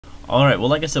Alright, well,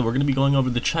 like I said, we're going to be going over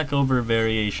the Chekhover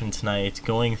Variation tonight,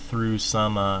 going through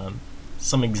some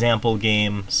example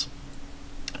games,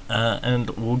 and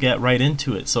we'll get right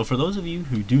into it. So for those of you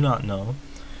who do not know,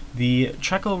 the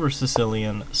Chekhover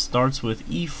Sicilian starts with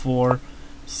e4,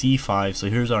 c5, so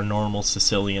here's our normal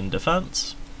Sicilian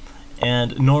defense,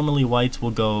 and normally whites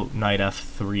will go knight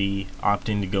f3,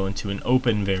 opting to go into an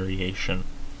open variation.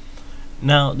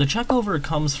 Now, the Chekhover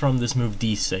comes from this move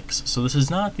d6, so this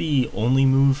is not the only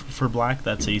move for black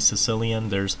that's a Sicilian.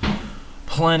 There's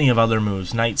plenty of other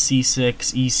moves. Knight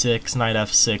c6, e6, knight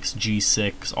f6,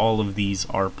 g6, all of these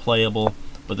are playable,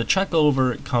 but the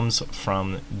Chekhover comes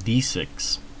from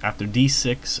d6. After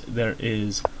d6, there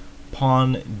is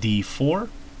pawn d4,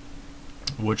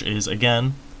 which is,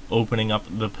 again, opening up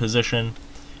the position,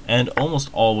 and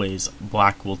almost always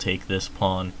black will take this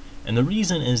pawn. And the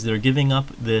reason is they're giving up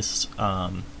this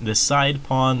this side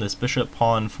pawn, this bishop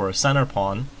pawn, for a center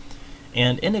pawn,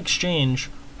 and in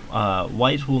exchange,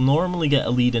 white will normally get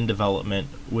a lead in development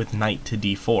with knight to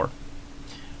d4.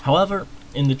 However,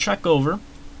 in the Chekhover,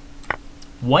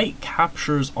 white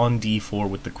captures on d4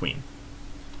 with the queen.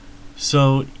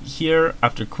 So here,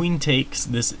 after queen takes,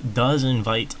 this does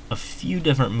invite a few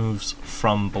different moves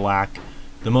from black.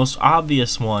 The most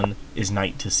obvious one is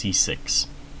knight to c6.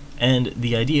 And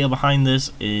the idea behind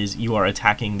this is you are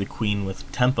attacking the queen with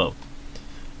tempo.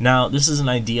 Now, this is an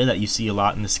idea that you see a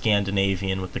lot in the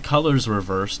Scandinavian with the colors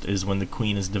reversed, is when the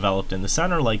queen is developed in the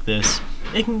center like this,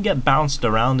 it can get bounced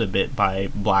around a bit by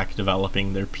black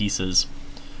developing their pieces.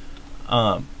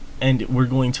 And we're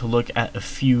going to look at a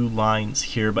few lines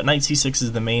here, but knight c6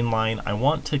 is the main line. I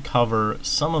want to cover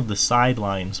some of the side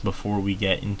lines before we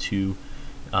get into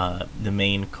the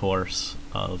main course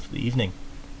of the evening.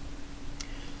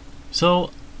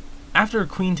 So, after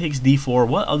queen takes d4,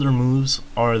 what other moves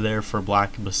are there for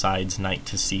black besides knight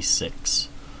to c6?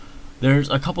 There's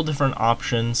a couple different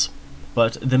options,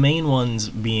 but the main ones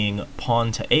being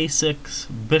pawn to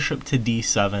a6, bishop to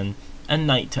d7, and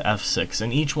knight to f6,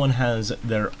 and each one has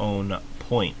their own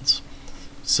points.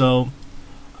 So,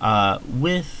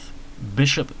 with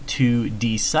bishop to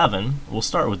d7, we'll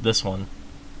start with this one.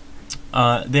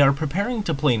 They are preparing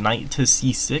to play knight to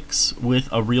c6 with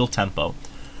a real tempo.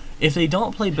 If they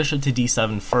don't play bishop to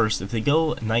d7 first, if they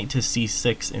go knight to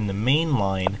c6 in the main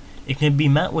line, it can be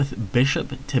met with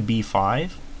bishop to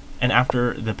b5, and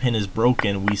after the pin is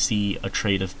broken, we see a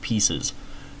trade of pieces.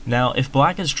 Now, if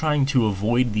black is trying to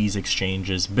avoid these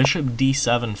exchanges, bishop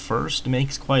d7 first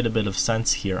makes quite a bit of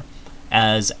sense here,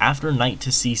 as after knight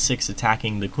to c6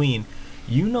 attacking the queen,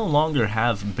 you no longer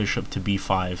have bishop to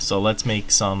b5, so let's make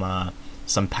some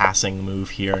passing move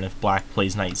here, and if black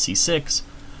plays knight c6,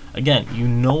 again, you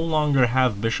no longer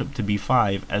have bishop to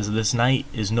b5, as this knight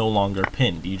is no longer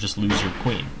pinned. You just lose your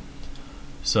queen.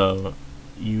 So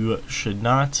you should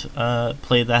not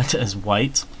play that as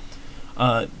white.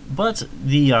 But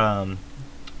the,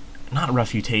 not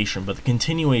refutation, but the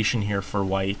continuation here for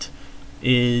white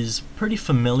is pretty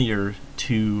familiar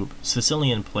to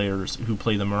Sicilian players who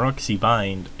play the Maroczy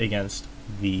bind against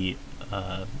the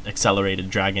accelerated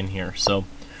dragon here. So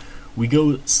we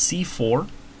go c4,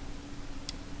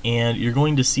 and you're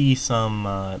going to see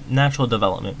some natural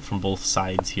development from both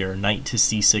sides here. Knight to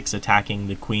c6 attacking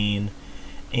the queen,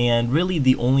 and really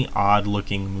the only odd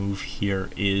looking move here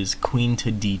is queen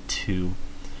to d2.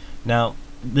 Now,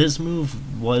 this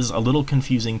move was a little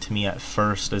confusing to me at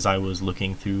first as I was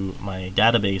looking through my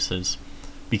databases,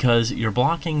 because you're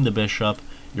blocking the bishop,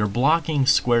 you're blocking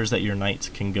squares that your knights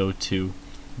can go to,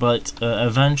 but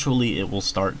eventually it will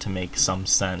start to make some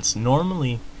sense.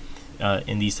 Normally,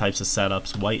 in these types of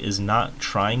setups, white is not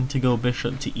trying to go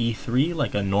bishop to e3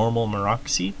 like a normal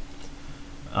Maroczy.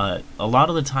 A lot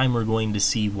of the time we're going to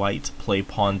see white play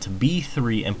pawn to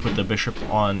b3 and put the bishop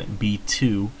on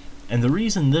b2, and the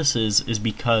reason this is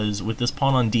because with this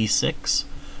pawn on d6,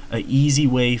 an easy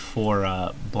way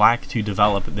for black to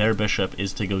develop their bishop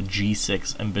is to go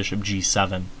g6 and bishop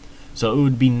g7. So it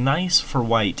would be nice for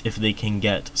white if they can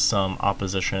get some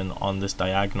opposition on this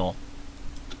diagonal.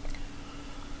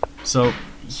 So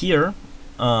here,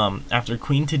 after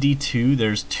queen to d2,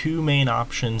 there's two main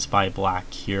options by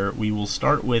black here. We will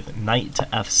start with knight to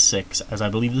f6, as I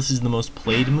believe this is the most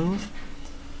played move.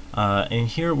 And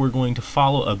here we're going to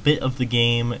follow a bit of the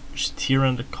game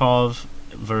Chekhover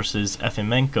versus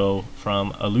Efimenko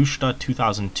from Alushta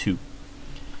 2002.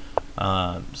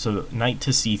 So knight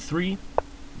to c3,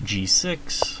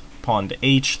 g6, pawn to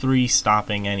h3,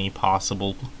 stopping any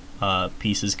possible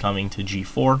pieces coming to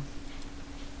g4.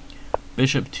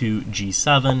 Bishop to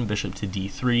g7, bishop to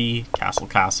d3, castle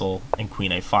castle, and queen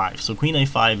a5. So queen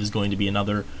a5 is going to be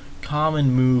another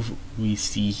common move we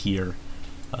see here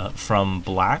from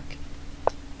black.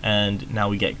 and now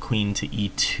we get queen to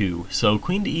e2. So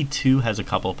queen to e2 has a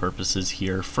couple purposes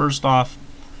here. First off,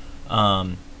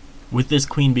 with this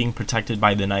queen being protected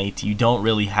by the knight, you don't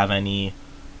really have any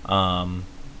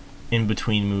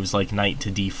in-between moves like knight to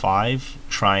d5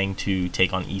 trying to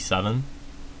take on e7,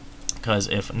 because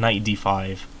if knight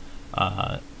d5,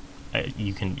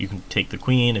 you can take the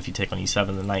queen. If you take on e7,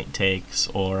 the knight takes,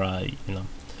 or you know,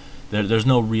 there's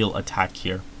no real attack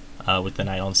here with the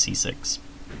knight on c6.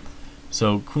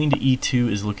 So queen to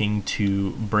e2 is looking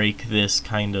to break this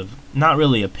kind of, not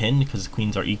really a pin because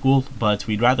queens are equal, but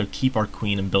we'd rather keep our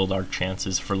queen and build our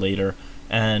chances for later,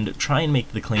 and try and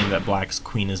make the claim that black's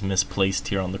queen is misplaced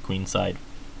here on the queen side.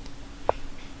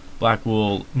 Black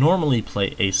will normally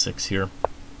play a6 here,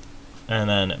 and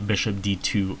then bishop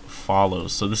d2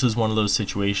 follows. So this is one of those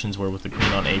situations where with the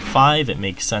queen on a5, it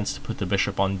makes sense to put the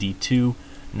bishop on d2.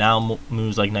 Now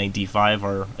moves like knight d5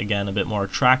 are again a bit more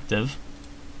attractive,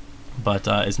 but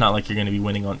it's not like you're going to be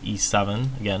winning on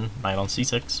e7, again, knight on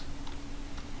c6.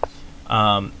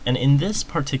 And in this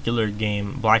particular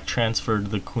game, black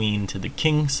transferred the queen to the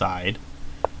king side,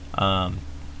 and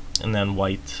then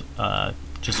white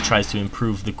just tries to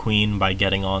improve the queen by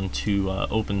getting onto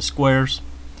open squares.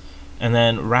 And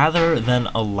then rather than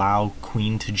allow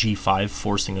queen to g5,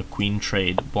 forcing a queen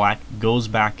trade, black goes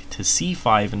back to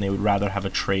c5, and they would rather have a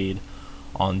trade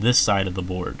on this side of the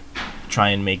board. Try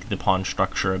and make the pawn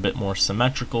structure a bit more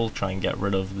symmetrical, try and get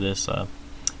rid of this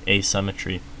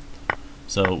asymmetry.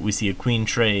 So we see a queen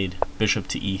trade, bishop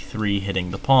to e3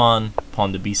 hitting the pawn,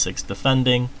 pawn to b6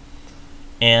 defending,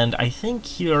 and I think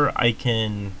here I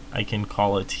can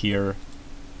call it here.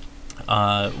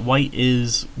 White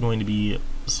is going to be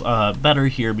better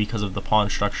here because of the pawn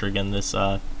structure. Again, this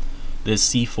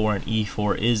c4 and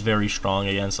e4 is very strong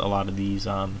against a lot of these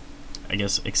I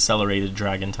guess accelerated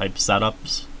dragon type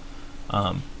setups.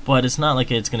 But it's not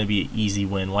like it's going to be an easy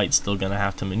win. White's still going to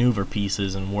have to maneuver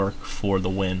pieces and work for the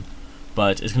win,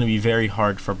 but it's going to be very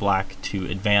hard for black to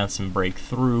advance and break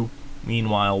through.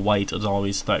 Meanwhile, white is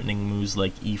always threatening moves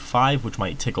like e5, which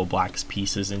might tickle black's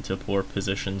pieces into poor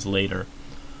positions later,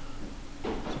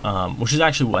 which is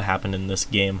actually what happened in this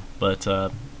game. But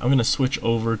I'm going to switch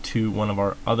over to one of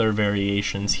our other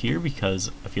variations here, because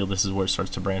I feel this is where it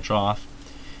starts to branch off.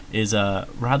 Is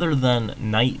rather than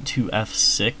knight to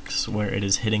f6, where it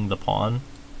is hitting the pawn,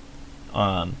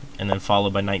 and then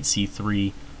followed by knight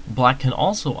c3, black can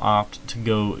also opt to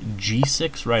go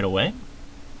g6 right away,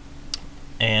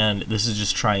 and this is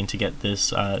just trying to get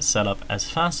this set up as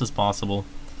fast as possible.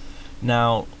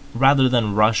 Now, rather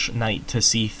than rush knight to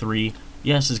c3,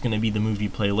 yes, is going to be the move you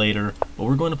play later, but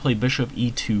we're going to play bishop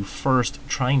e2 first,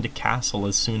 trying to castle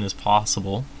as soon as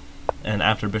possible, and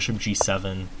after bishop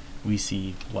g7, we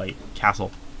see white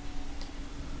castle.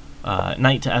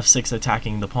 Knight to f6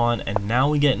 attacking the pawn, and now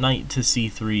we get knight to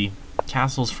c3,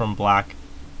 castles from black.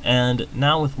 And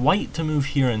now with white to move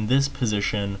here in this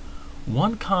position,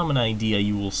 one common idea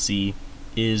you will see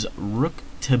is rook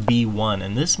to b1,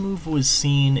 and this move was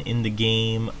seen in the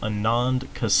game Anand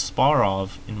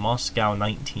Kasparov in Moscow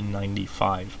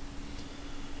 1995.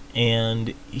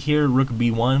 And here rook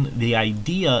b1, the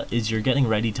idea is you're getting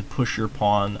ready to push your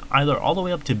pawn either all the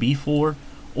way up to b4,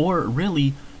 or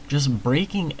really just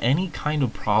breaking any kind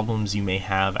of problems you may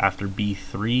have after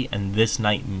b3 and this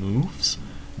knight moves.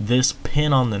 This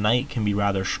pin on the knight can be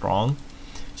rather strong,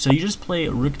 so you just play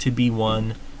rook to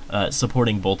b1,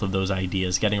 supporting both of those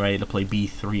ideas, getting ready to play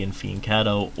b3 and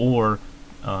fianchetto, or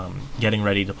getting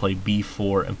ready to play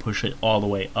b4 and push it all the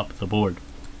way up the board.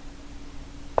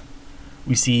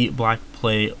 We see black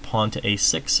play pawn to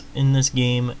a6 in this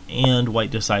game, and white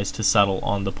decides to settle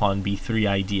on the pawn b3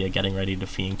 idea, getting ready to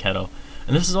fianchetto.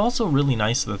 And this is also really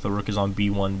nice that the rook is on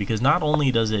b1, because not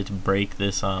only does it break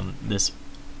this this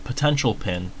potential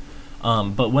pin,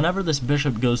 but whenever this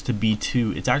bishop goes to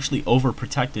b2, it's actually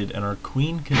overprotected, and our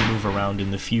queen can move around in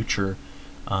the future.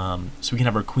 So we can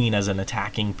have our queen as an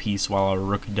attacking piece while our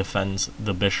rook defends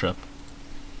the bishop.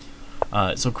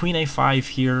 So queen a5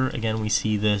 here, again we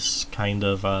see this kind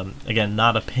of, again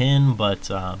not a pin,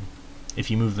 but if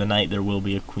you move the knight there will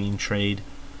be a queen trade.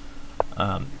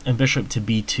 And bishop to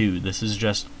b2, this is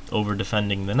just over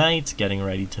defending the knight, getting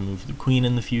ready to move the queen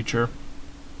in the future.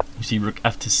 You see rook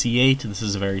f to c8, this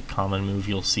is a very common move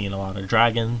you'll see in a lot of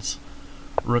dragons.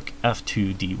 Rook f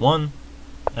to d1,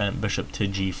 and bishop to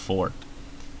g4.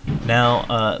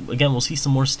 Now, again, we'll see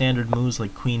some more standard moves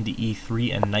like queen to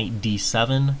e3 and knight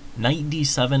d7. Knight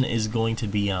d7 is going to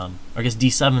be, I guess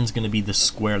d7 is going to be the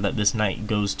square that this knight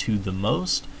goes to the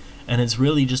most, and it's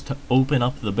really just to open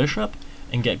up the bishop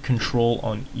and get control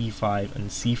on e5 and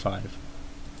c5.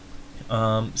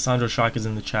 Sandro Shock is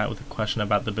in the chat with a question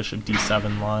about the bishop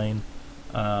d7 line.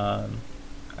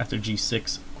 After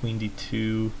g6, queen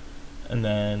d2, and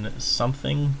then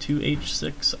something to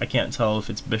h6. I can't tell if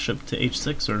it's bishop to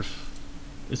h6 or if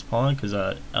it's pawn, because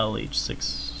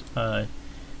LH6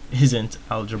 isn't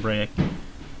algebraic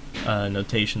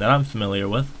notation that I'm familiar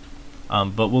with.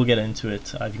 But we'll get into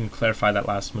it. If you can clarify that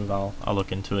last move, I'll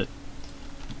look into it.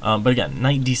 But again,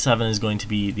 knight d7 is going to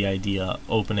be the idea,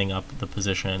 opening up the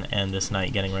position, and this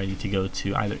knight getting ready to go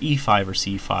to either e5 or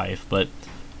c5. But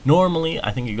normally,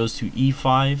 I think it goes to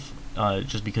e5,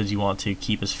 just because you want to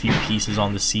keep as few pieces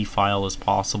on the c file as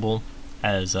possible,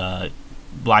 as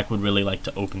black would really like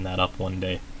to open that up one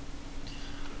day.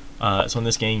 So in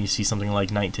this game, you see something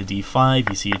like knight to d5,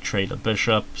 you see a trade of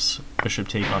bishops, bishop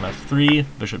take on f3,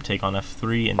 bishop take on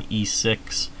f3, and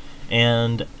e6,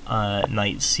 and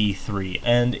knight c3.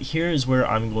 And here is where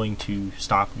I'm going to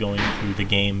stop going through the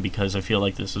game, because I feel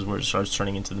like this is where it starts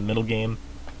turning into the middle game.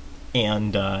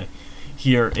 And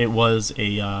here it was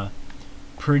a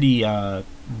pretty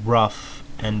rough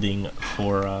ending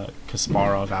for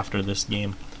Kasparov after this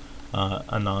game.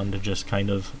 Anand just kind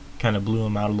of blew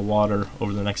him out of the water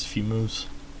over the next few moves.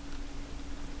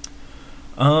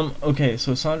 Okay,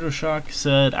 so Sandro Schock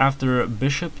said after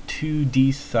bishop to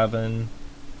d7,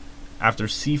 after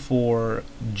c4,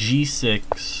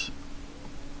 g6,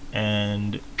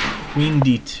 and queen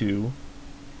d2,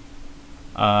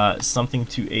 something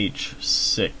to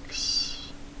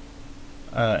h6.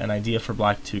 An idea for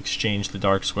black to exchange the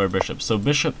dark square bishop. So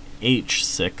bishop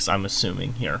h6, I'm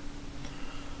assuming here.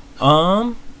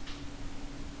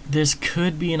 This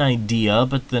could be an idea,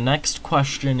 but the next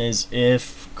question is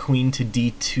if queen to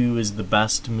d2 is the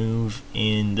best move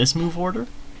in this move order.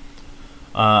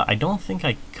 I don't think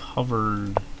I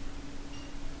covered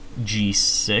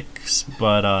g6,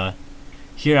 but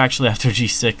here actually after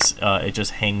g6 it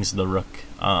just hangs the rook.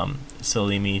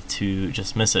 Silly me to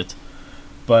just miss it.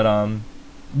 But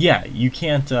yeah, you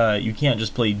can't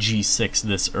just play g6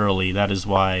 this early. That is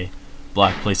why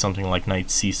black plays something like knight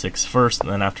c6 first, and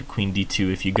then after queen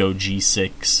d2, if you go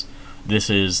g6, this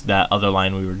is that other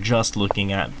line we were just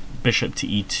looking at, bishop to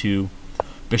e2,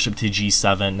 bishop to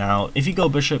g7. Now, if you go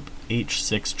bishop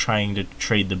h6 trying to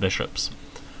trade the bishops,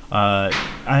 I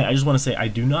just want to say I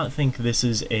do not think this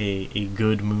is a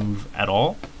good move at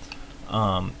all,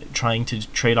 trying to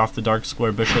trade off the dark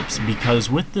square bishops, because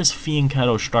with this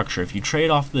fianchetto structure, if you trade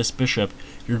off this bishop,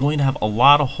 you're going to have a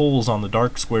lot of holes on the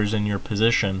dark squares in your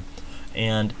position.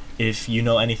 And if you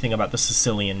know anything about the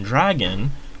Sicilian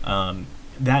dragon,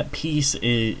 that piece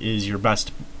is your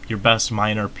best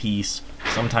minor piece,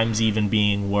 sometimes even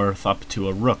being worth up to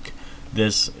a rook.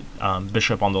 This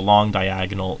bishop on the long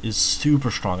diagonal is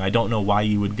super strong. I don't know why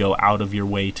you would go out of your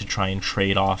way to try and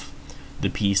trade off the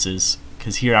pieces,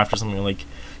 because here after something like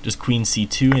just queen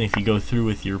c2, and if you go through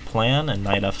with your plan and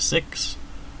knight f6,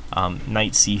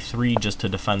 knight c3 just to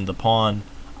defend the pawn,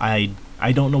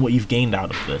 I don't know what you've gained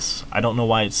out of this. I don't know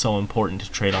why it's so important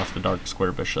to trade off the dark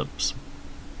square bishops.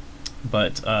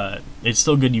 But it's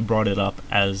still good you brought it up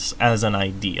as an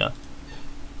idea.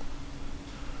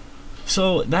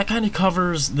 So that kind of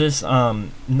covers this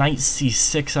knight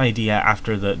c6 idea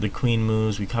after the queen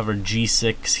moves. We covered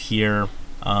g6 here.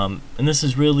 And this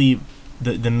is really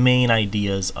the main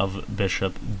ideas of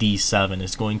bishop d7.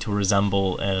 Is going to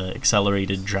resemble an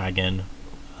accelerated dragon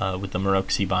with the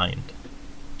Maroczy bind.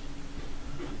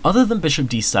 Other than bishop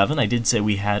d7, I did say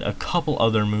we had a couple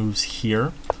other moves here.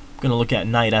 I'm going to look at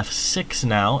knight f6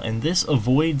 now, and this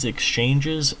avoids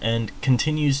exchanges and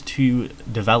continues to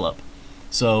develop.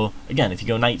 So again, if you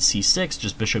go knight c6,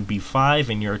 just bishop b5,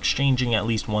 and you're exchanging at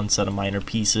least one set of minor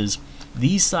pieces,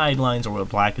 these sidelines are what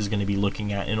black is going to be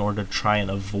looking at in order to try and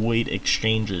avoid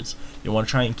exchanges. You want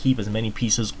to try and keep as many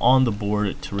pieces on the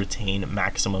board to retain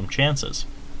maximum chances.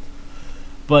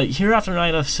 But here after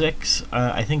knight f6,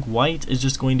 I think white is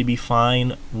just going to be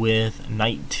fine with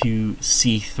knight to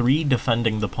c3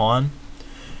 defending the pawn.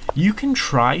 You can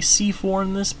try c4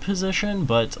 in this position,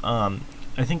 but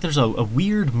I think there's a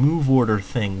weird move order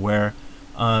thing where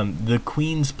the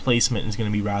queen's placement is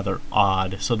going to be rather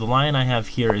odd. So the line I have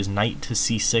here is knight to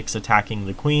c6 attacking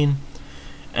the queen,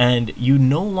 and you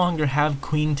no longer have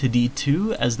queen to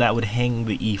d2, as that would hang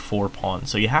the e4 pawn.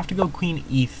 So you have to go queen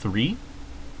e3.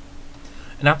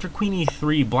 And after queen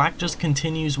e3, black just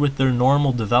continues with their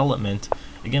normal development.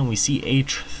 Again, we see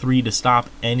h3 to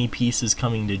stop any pieces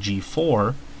coming to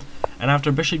g4. And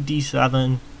after bishop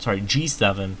g7,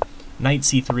 knight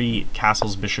c3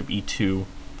 castles bishop e2.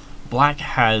 Black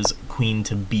has queen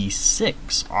to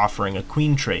b6, offering a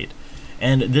queen trade.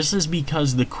 And this is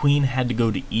because the queen had to go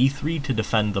to e3 to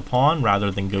defend the pawn rather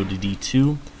than go to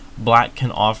d2. Black can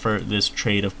offer this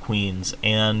trade of queens,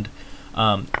 and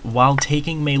While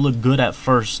taking may look good at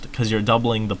first because you're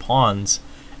doubling the pawns,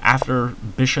 after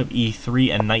bishop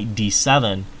e3 and knight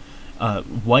d7,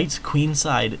 white's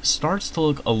queenside starts to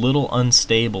look a little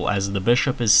unstable as the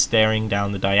bishop is staring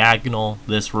down the diagonal.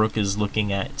 This rook is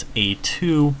looking at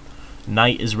a2.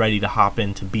 Knight is ready to hop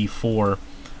into b4.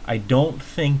 I don't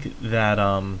think that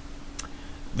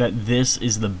that this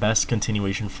is the best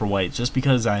continuation for white, just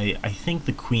because I think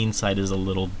the queen side is a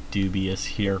little dubious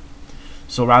here.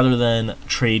 So rather than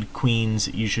trade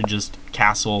queens, you should just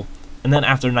castle. And then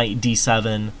after knight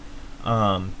d7,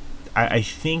 I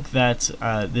think that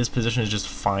this position is just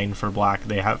fine for black.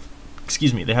 They have,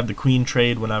 they have the queen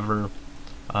trade whenever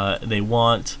they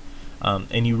want,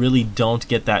 and you really don't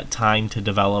get that time to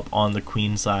develop on the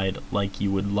queen side like you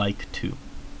would like to.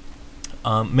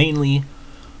 Mainly,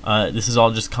 this is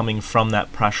all just coming from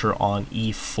that pressure on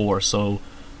e4. So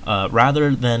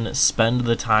rather than spend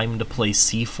the time to play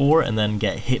c4 and then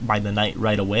get hit by the knight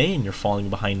right away and you're falling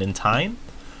behind in time,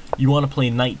 you want to play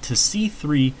knight to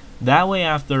c3. That way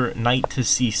after knight to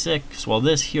c6, well,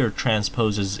 this here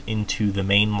transposes into the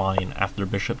main line after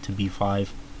bishop to b5.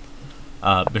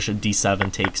 Bishop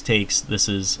d7 takes. This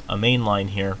is a main line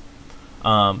here.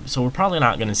 So we're probably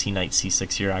not going to see knight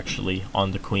c6 here actually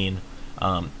on the queen.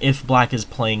 If black is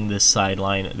playing this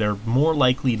sideline, they're more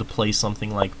likely to play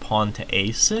something like pawn to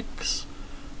a6,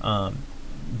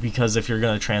 because if you're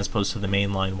going to transpose to the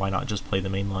main line, why not just play the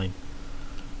main line?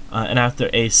 And after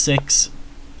a6,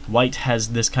 white has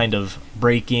this kind of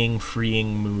breaking,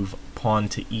 freeing move, pawn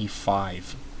to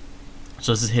e5.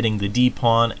 So this is hitting the d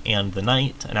pawn and the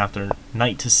knight, and after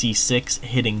knight to c6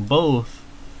 hitting both,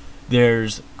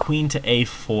 there's queen to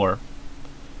a4.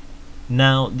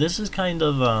 Now this is kind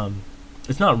of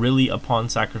it's not really a pawn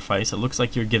sacrifice. It looks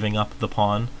like you're giving up the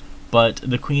pawn, but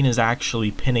the queen is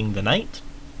actually pinning the knight.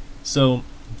 So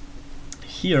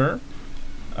here,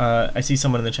 I see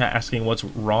someone in the chat asking what's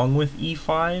wrong with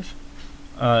e5.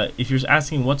 If you're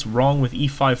asking what's wrong with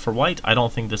e5 for white, I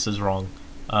don't think this is wrong.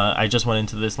 I just went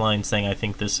into this line saying I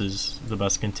think this is the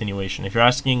best continuation. If you're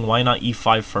asking why not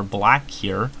e5 for black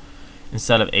here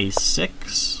instead of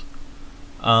a6,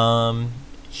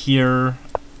 here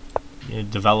you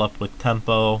develop with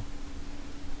tempo,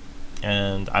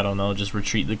 and I don't know, just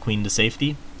retreat the queen to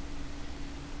safety.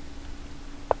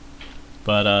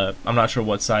 But I'm not sure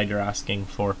what side you're asking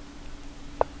for.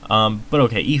 But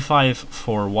okay, e5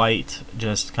 for white,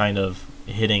 just kind of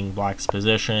hitting black's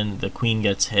position. The queen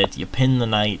gets hit, you pin the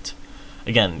knight.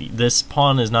 Again, this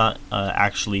pawn is not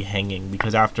actually hanging,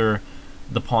 because after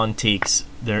the pawn takes,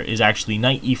 there is actually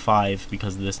knight e5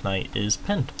 because this knight is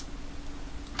pinned.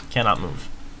 Cannot move.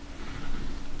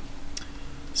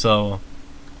 So,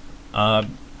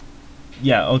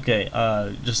 yeah, okay,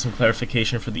 just some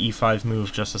clarification for the e5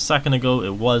 move just a second ago.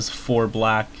 It was for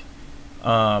black.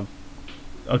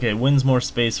 Okay, wins more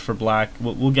space for black.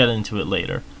 We'll get into it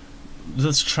later.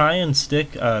 Let's try and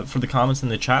stick, for the comments in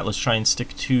the chat, let's try and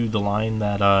stick to the line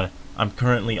that I'm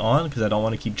currently on, because I don't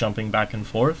want to keep jumping back and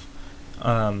forth.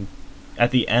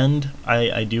 At the end,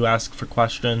 I do ask for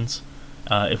questions.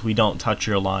 If we don't touch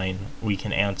your line, we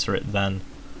can answer it then.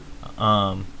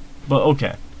 But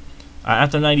okay.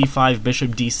 After knight e5,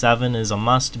 bishop d7 is a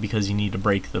must because you need to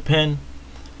break the pin.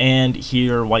 And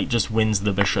here, white just wins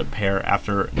the bishop pair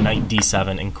after knight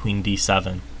d7 and queen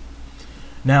d7.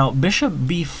 Now, bishop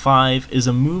b5 is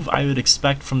a move I would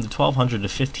expect from the 1200 to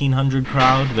 1500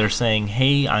 crowd. They're saying,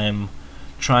 hey, I'm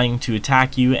trying to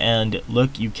attack you, and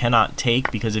look, you cannot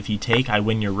take, because if you take, I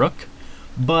win your rook.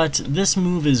 But this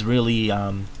move is really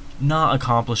not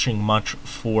accomplishing much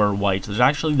for white. There's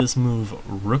actually this move,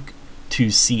 rook to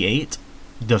c8,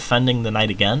 defending the knight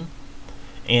again.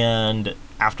 And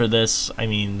after this, I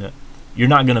mean, you're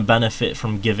not going to benefit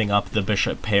from giving up the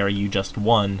bishop pair you just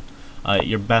won.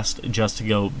 You're best just to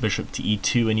go bishop to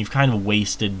e2, and you've kind of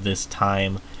wasted this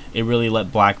time. It really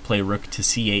let black play rook to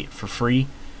c8 for free,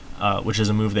 which is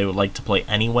a move they would like to play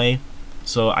anyway.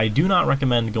 So I do not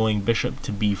recommend going bishop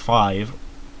to b5,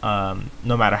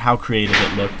 no matter how creative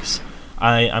it looks.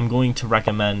 I'm going to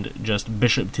recommend just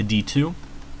bishop to d2.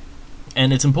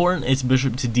 And it's important it's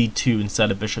bishop to d2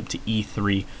 instead of bishop to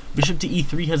e3. Bishop to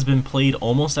e3 has been played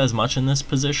almost as much in this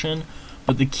position,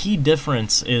 but the key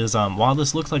difference is, while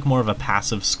this looks like more of a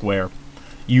passive square,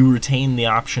 you retain the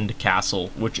option to castle,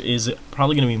 which is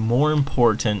probably going to be more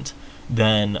important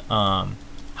than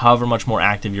however much more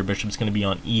active your bishop's going to be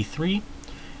on e3,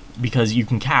 because you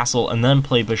can castle and then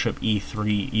play bishop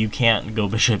e3. You can't go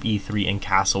bishop e3 and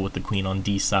castle with the queen on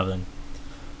d7.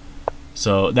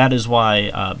 So that is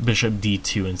why bishop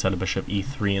d2 instead of bishop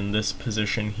e3 in this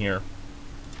position here.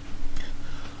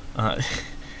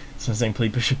 So I'm saying play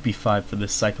bishop b5 for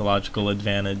this psychological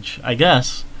advantage, I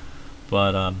guess,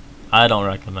 but I don't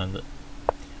recommend it.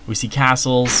 We see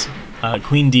castles,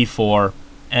 queen d4,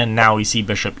 and now we see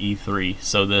bishop e3,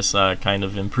 so this kind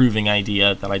of improving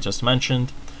idea that I just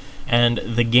mentioned. And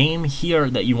the game here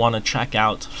that you want to check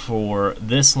out for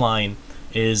this line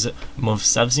is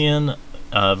Movsesian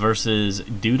versus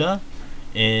Duda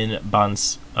in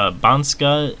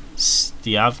Banska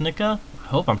Styavnica. I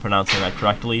hope I'm pronouncing that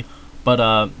correctly, but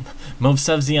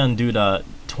Movsesian Duda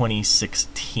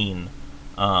 2016.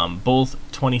 Both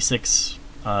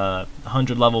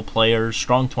 2600 level players,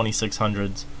 strong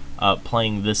 2600s,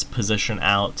 playing this position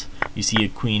out. You see a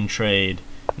queen trade,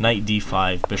 knight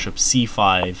d5, bishop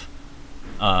c5,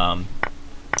 a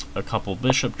couple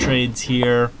bishop trades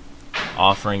here,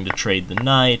 offering to trade the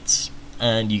knights,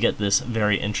 and you get this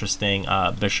very interesting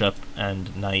bishop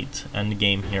and knight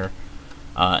endgame here.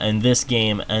 And this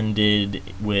game ended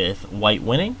with white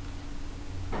winning,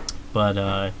 but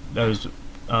that was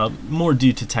more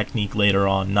due to technique later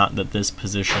on, not that this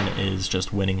position is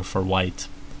just winning for white.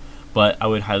 But I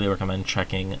would highly recommend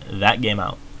checking that game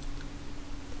out.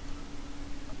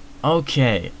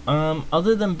 Okay,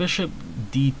 other than bishop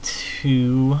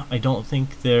d2, I don't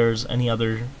think there's any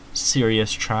other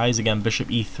serious tries. Again, bishop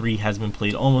e3 has been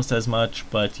played almost as much,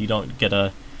 but you don't get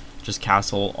a just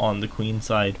castle on the queen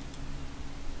side.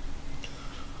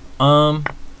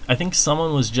 I think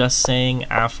someone was just saying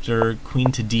after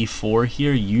queen to d4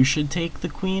 here, you should take the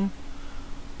queen,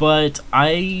 but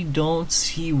I don't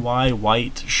see why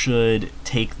white should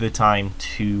take the time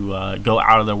to go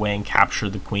out of their way and capture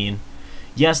the queen.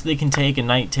 Yes, they can take, and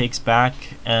knight takes back,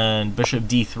 and bishop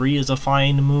d3 is a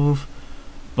fine move,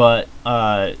 but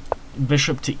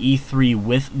bishop to e3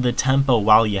 with the tempo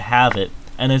while you have it,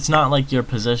 and it's not like your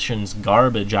position's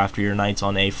garbage after your knight's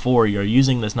on a4. You're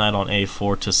using this knight on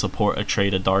a4 to support a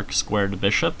trade of dark squared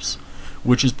bishops,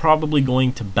 which is probably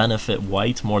going to benefit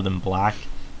white more than black,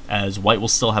 as white will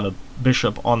still have a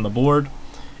bishop on the board,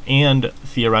 and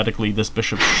theoretically this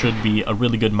bishop should be a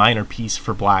really good minor piece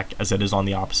for black, as it is on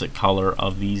the opposite color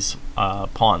of these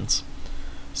pawns.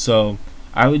 So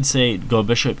I would say go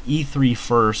bishop e3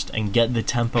 first and get the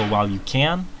tempo while you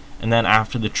can, and then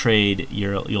after the trade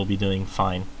you'll be doing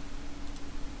fine.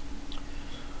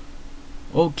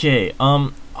 Okay,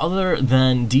 other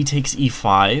than d takes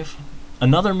e5,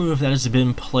 another move that has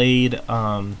been played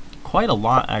quite a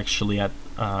lot actually at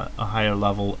a higher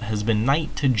level has been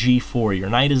knight to g4. Your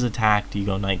knight is attacked, you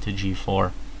go knight to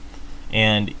g4,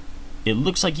 and it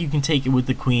looks like you can take it with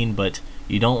the queen, but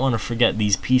you don't want to forget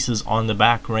these pieces on the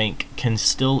back rank can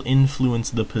still influence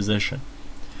the position.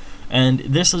 And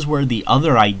this is where the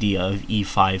other idea of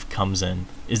e5 comes in,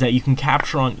 is that you can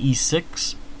capture on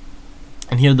e6,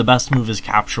 and here the best move is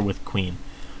capture with queen.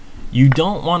 You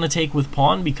don't want to take with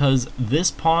pawn, because this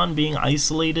pawn being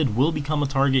isolated will become a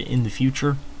target in the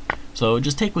future. So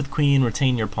just take with queen,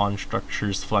 retain your pawn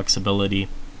structure's flexibility.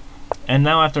 And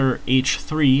now after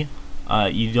h3,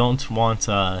 you don't want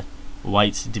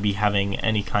white to be having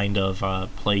any kind of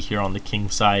play here on the king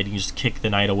side. You just kick the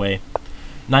knight away.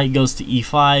 Knight goes to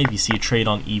e5, you see a trade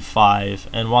on e5,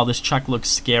 and while this check looks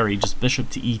scary, just bishop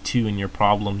to e2 and your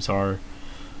problems are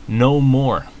no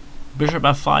more. Bishop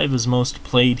f5 is most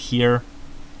played here,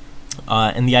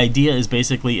 and the idea is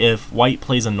basically if white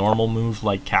plays a normal move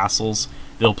like castles,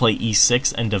 they'll play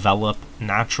e6 and develop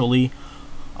naturally.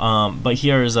 But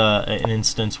here is an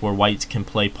instance where white can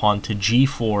play pawn to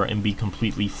g4 and be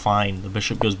completely fine. The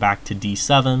bishop goes back to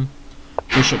d7,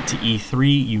 bishop to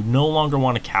e3. You no longer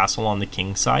want to castle on the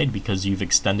king side because you've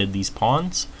extended these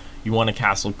pawns. You want to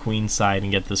castle queen side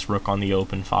and get this rook on the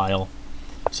open file.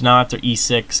 So now after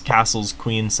e6, castles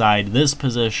queen side. This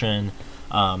position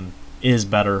is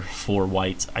better for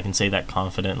white. I can say that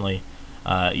confidently.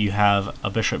 You have a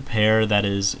bishop pair that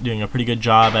is doing a pretty good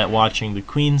job at watching the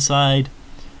queen side.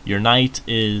 Your knight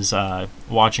is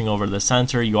watching over the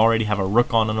center. You already have a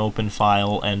rook on an open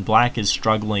file, and black is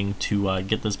struggling to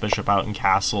get this bishop out and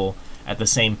castle at the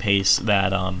same pace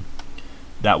that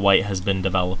that white has been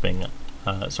developing.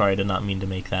 Sorry, I did not mean to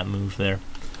make that move there.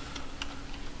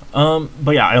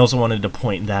 But yeah, I also wanted to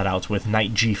point that out with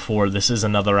knight g4. This is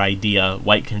another idea.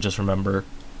 White can just remember,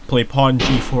 play pawn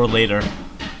g4 later.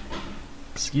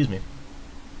 Excuse me.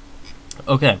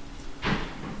 Okay.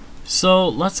 So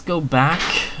let's go back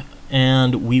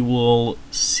and we will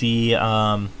see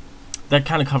that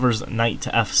kind of covers knight to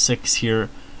f6 here.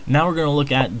 Now we're going to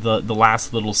look at the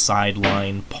last little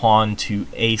sideline, pawn to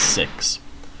a6.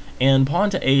 And pawn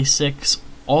to a6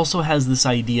 also has this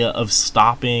idea of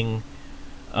stopping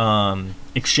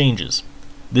exchanges.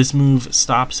 This move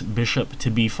stops bishop to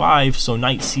b5, so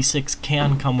knight c6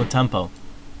 can come with tempo.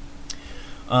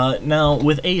 Now,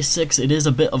 with a6, it is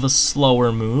a bit of a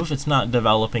slower move. It's not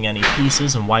developing any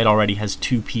pieces, and white already has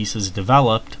 2 pieces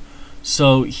developed.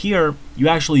 So here, you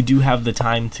actually do have the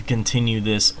time to continue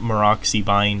this Maroczy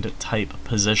bind type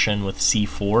position with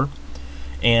c4,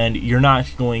 and you're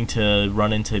not going to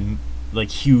run into like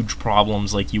huge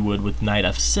problems like you would with knight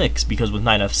f6, because with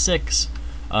knight f6,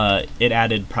 it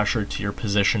added pressure to your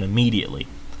position immediately.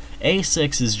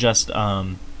 a6 is just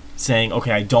saying,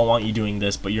 okay, I don't want you doing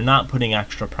this, but you're not putting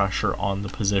extra pressure on the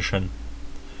position.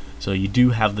 So you do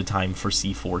have the time for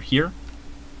c4 here.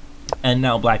 And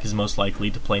now black is most likely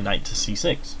to play knight to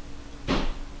c6.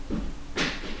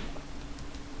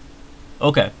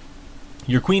 Okay,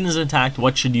 your queen is attacked.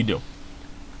 What should you do?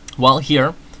 Well,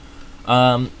 here,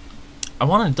 I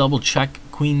want to double check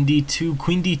queen d2.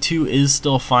 Queen d2 is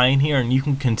still fine here, and you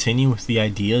can continue with the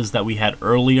ideas that we had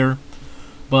earlier.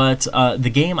 But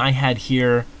the game I had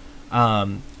here,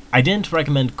 I didn't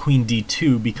recommend queen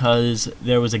d2 because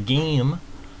there was a game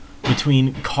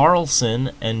between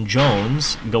Carlsen and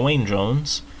Jones, Gawain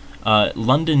Jones,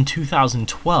 London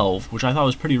 2012, which I thought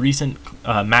was pretty recent.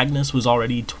 Magnus was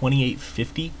already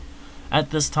 2850 at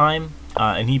this time,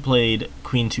 and he played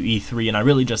queen to e3, and I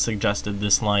really just suggested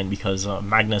this line because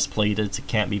Magnus played it. It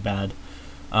can't be bad,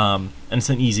 and it's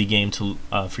an easy game to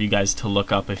for you guys to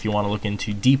look up if you want to look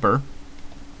into deeper.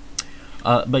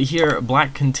 But here,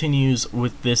 black continues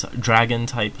with this dragon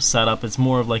type setup. It's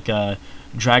more of like a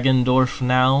Dragendorf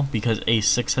now because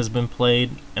a6 has been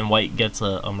played, and white gets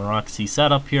a Maroczy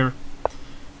setup here.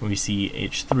 We see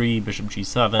h3, bishop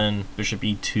g7, bishop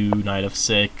e2, knight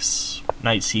f6,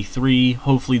 knight c3.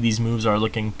 Hopefully these moves are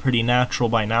looking pretty natural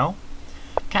by now.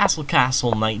 Castle,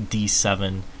 castle, knight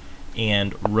d7,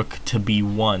 and rook to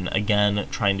b1. Again,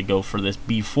 trying to go for this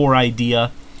b4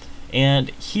 idea.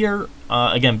 And here,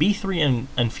 again, b3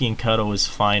 and fianchetto is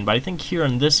fine, but I think here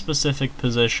in this specific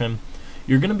position,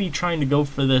 you're going to be trying to go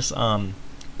for this pawn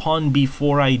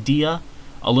b4 idea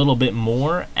a little bit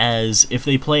more, as if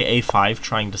they play a5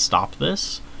 trying to stop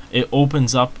this, it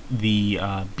opens up the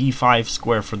b5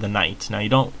 square for the knight. Now, you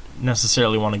don't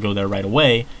necessarily want to go there right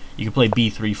away. You can play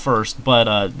b3 first,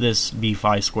 but this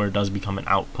b5 square does become an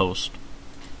outpost.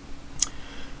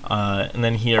 And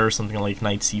then here, something like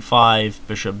knight c5,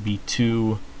 bishop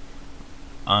b2,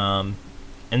 and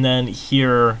then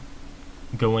here,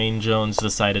 Gawain Jones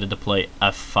decided to play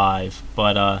f5,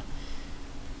 but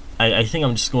I think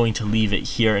I'm just going to leave it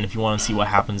here, and if you want to see what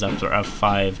happens after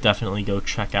f5, definitely go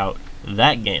check out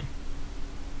that game.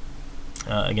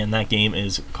 Again, that game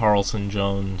is Carlsen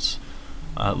Jones,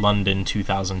 London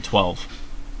 2012.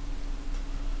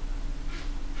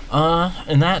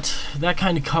 And that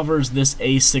kind of covers this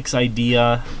a6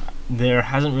 idea. There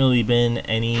hasn't really been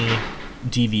any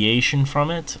deviation from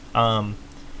it.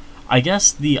 I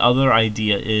guess the other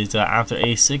idea is after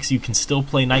a6 you can still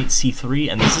play knight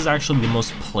c3, and this is actually the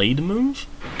most played move,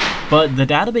 but the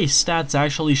database stats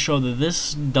actually show that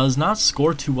this does not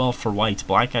score too well for white.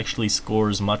 Black actually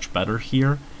scores much better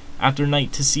here after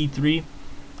knight to c3.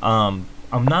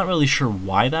 I'm not really sure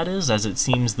why that is, as it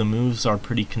seems the moves are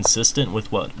pretty consistent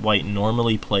with what white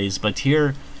normally plays, but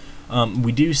here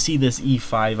we do see this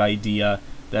e5 idea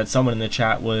that someone in the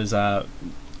chat was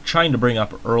trying to bring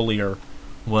up earlier,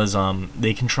 was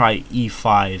they can try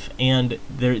e5, and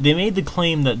they made the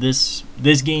claim that this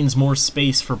gains more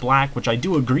space for black, which I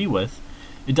do agree with.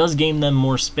 It does gain them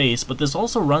more space, but this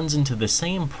also runs into the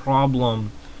same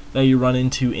problem that you run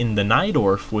into in the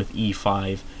Najdorf with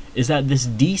e5, is that this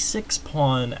d6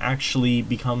 pawn actually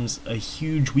becomes a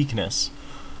huge weakness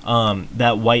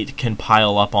that white can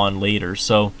pile up on later.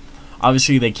 So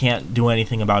obviously they can't do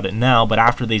anything about it now, but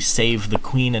after they save the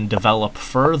queen and develop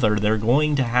further, they're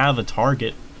going to have a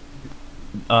target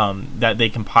that they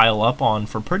can pile up on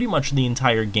for pretty much the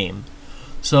entire game.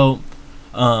 So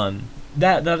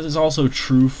that is also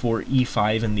true for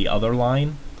e5 in the other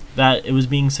line that it was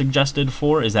being suggested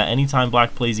for, is that anytime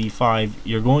black plays e5,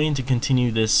 you're going to continue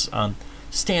this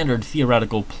standard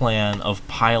theoretical plan of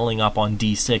piling up on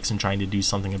d6 and trying to do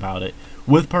something about it.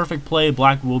 With perfect play,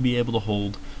 black will be able to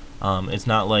hold. It's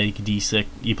not like d6,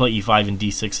 you play e5 and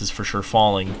d6 is for sure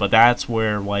falling, but that's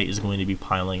where white is going to be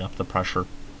piling up the pressure.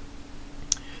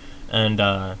 And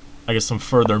I guess some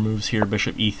further moves here: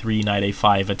 bishop e3, knight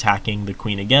a5, attacking the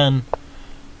queen again,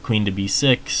 queen to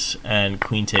b6, and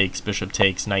queen takes, bishop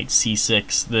takes, knight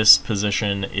c6. This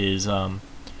position is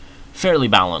fairly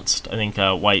balanced. I think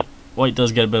white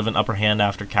does get a bit of an upper hand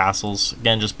after castles.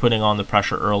 Again, just putting on the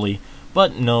pressure early,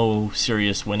 but no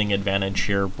serious winning advantage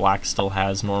here. Black still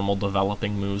has normal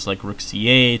developing moves like rook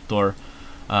c8, or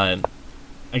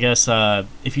I guess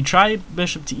if you try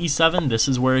bishop to e7, this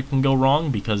is where it can go wrong,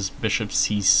 because bishop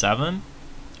c7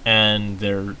 and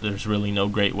there's really no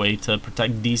great way to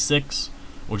protect d6,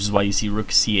 which is why you see rook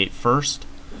c8 first.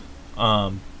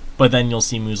 But then you'll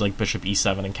see moves like bishop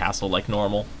e7 and castle like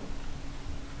normal.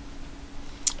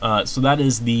 So that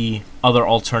is the other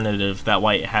alternative that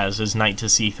white has, is knight to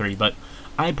c3, but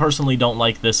I personally don't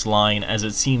like this line, as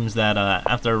it seems that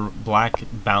after black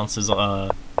bounces,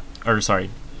 tempos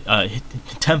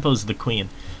the queen.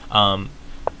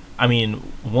 I mean,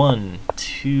 1,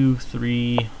 2,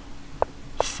 3,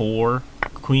 4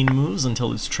 queen moves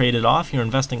until it's traded off. You're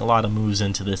investing a lot of moves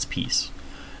into this piece.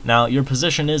 Now, your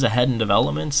position is ahead in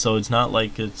development, so it's not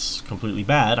like it's completely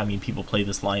bad. I mean, people play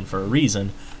this line for a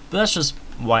reason, but that's just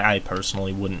why I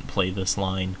personally wouldn't play this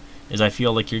line, is I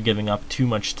feel like you're giving up too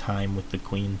much time with the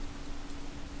queen.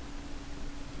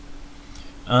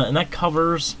 And that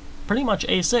covers pretty much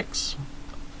a6.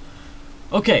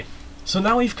 Okay, so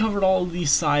now we've covered all of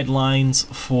these side lines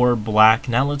for black.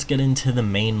 Now let's get into the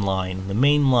main line. The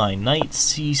main line, knight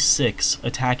c6,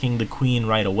 attacking the queen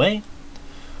right away.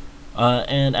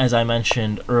 And as I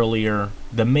mentioned earlier,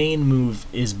 the main move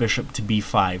is bishop to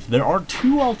b5. There are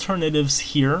two alternatives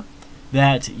here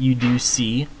that you do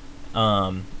see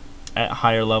at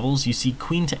higher levels. You see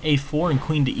queen to a4 and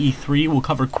queen to e3. We'll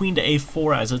cover queen to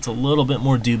a4 as it's a little bit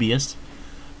more dubious,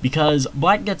 because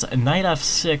black gets a knight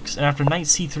f6, and after knight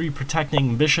c3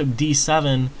 protecting bishop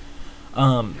d7,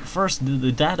 first,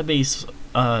 the database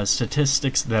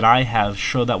statistics that I have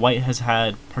show that white has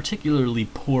had particularly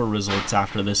poor results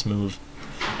after this move,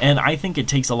 and I think it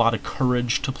takes a lot of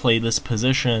courage to play this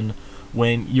position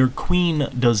when your queen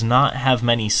does not have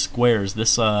many squares.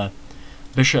 This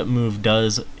bishop move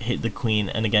does hit the queen,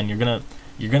 and again, you're gonna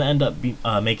end up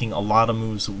making a lot of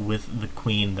moves with the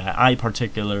queen that I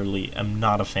particularly am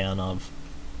not a fan of.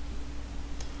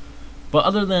 But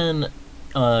other than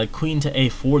queen to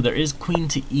a4, there is queen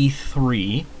to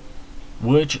e3,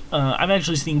 which I've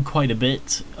actually seen quite a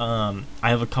bit. I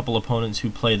have a couple opponents who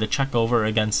play the Chekhover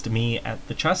against me at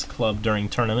the chess club during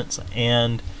tournaments,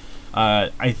 and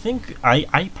I think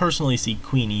I personally see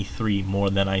queen e3 more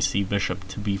than I see bishop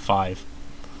to b5.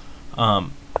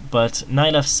 But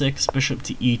knight f6, bishop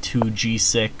to e2,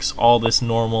 g6, all this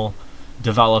normal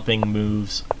developing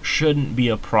moves shouldn't be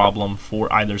a problem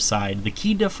for either side. The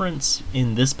key difference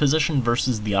in this position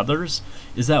versus the others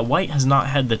is that white has not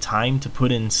had the time to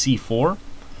put in c4,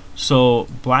 so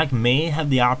black may have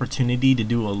the opportunity to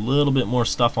do a little bit more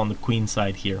stuff on the queen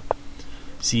side here.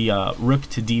 See rook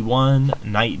to d1,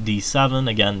 knight d7,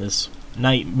 again this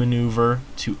knight maneuver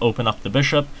to open up the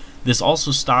bishop. This also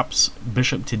stops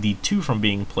bishop to d2 from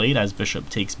being played, as bishop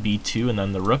takes b2 and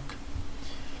then the rook.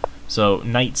 So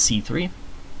knight c3,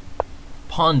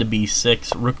 pawn to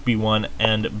b6, rook b1,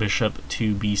 and bishop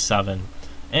to b7.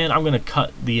 And I'm going to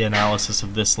cut the analysis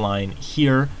of this line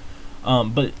here,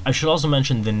 but I should also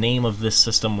mention the name of this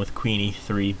system with queen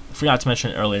e3. I forgot to mention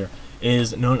it earlier.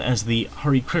 Is known as the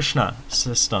Hare Krishna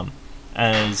system,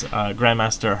 as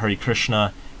Grandmaster Hare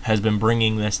Krishna has been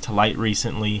bringing this to light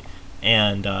recently,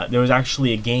 and there was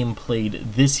actually a game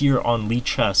played this year on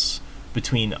Lichess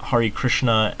between Hare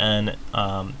Krishna and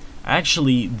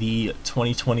actually the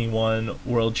 2021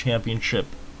 World Championship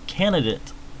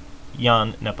candidate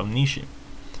Jan Nepomniachtchi.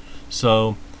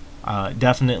 So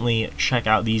definitely check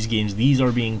out these games. These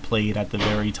are being played at the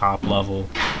very top level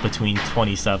between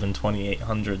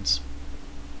 2800s.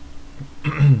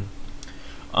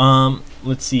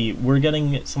 Let's see, we're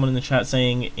getting someone in the chat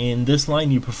saying, in this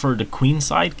line you prefer to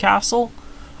queenside castle?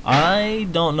 I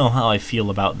don't know how I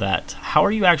feel about that. How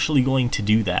are you actually going to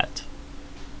do that?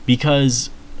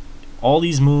 Because all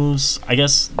these moves, I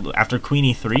guess after queen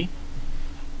e3,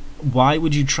 why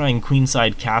would you try and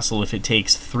queenside castle if it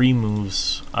takes 3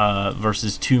 moves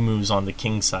versus 2 moves on the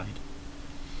king side?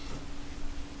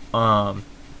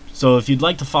 So if you'd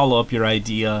like to follow up your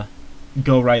idea,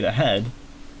 go right ahead.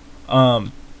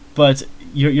 But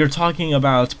you're talking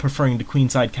about preferring the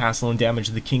queenside castle and damage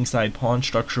the kingside pawn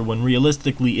structure, when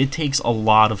realistically it takes a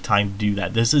lot of time to do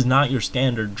that. This is not your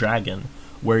standard dragon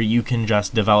where you can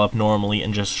just develop normally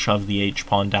and just shove the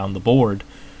h-pawn down the board,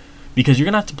 because you're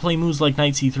going to have to play moves like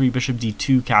knight c3, bishop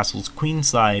d2, castles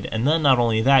queenside, and then not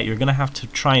only that, you're going to have to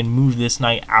try and move this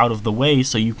knight out of the way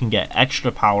so you can get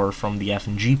extra power from the f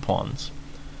and g pawns.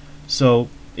 So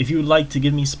if you would like to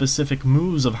give me specific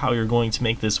moves of how you're going to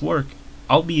make this work,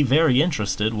 I'll be very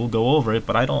interested. We'll go over it,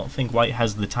 but I don't think white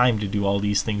has the time to do all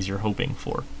these things you're hoping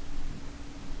for.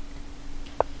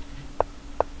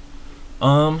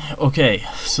 Okay,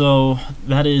 so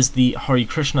that is the Hare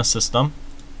Krishna system,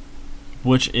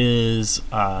 which is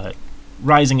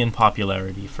rising in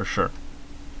popularity for sure.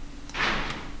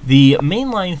 The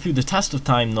main line through the test of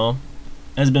time, though,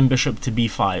 has been bishop to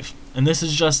b5, and this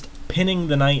is just pinning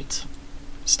the knight,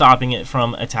 stopping it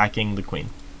from attacking the queen.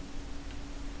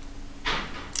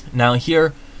 Now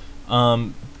here,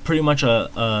 pretty much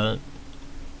a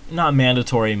not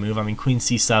mandatory move. I mean, queen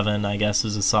c7, I guess,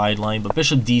 is a sideline, but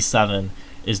bishop d7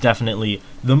 is definitely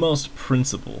the most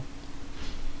principal.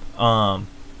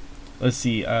 Let's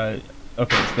see. Okay,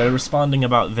 so they're responding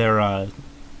about their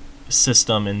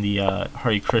system in the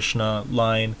Hare Krishna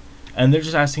line, and they're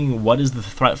just asking what is the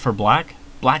threat for black.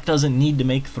 Black doesn't need to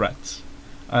make threats.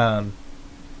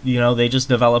 You know, they just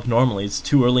develop normally. It's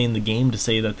too early in the game to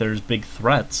say that there's big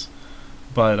threats,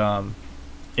 but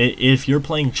if you're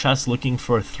playing chess looking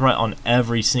for a threat on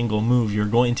every single move, you're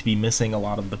going to be missing a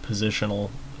lot of the positional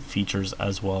features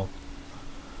as well.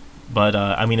 But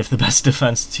I mean, if the best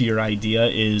defense to your idea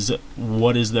is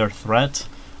what is their threat,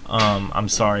 I'm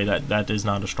sorry, that is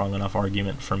not a strong enough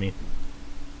argument for me.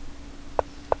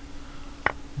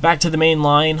 Back to the main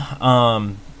line,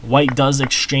 white does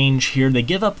exchange here. They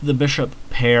give up the bishop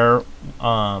pair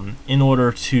in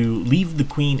order to leave the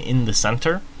queen in the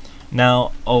center.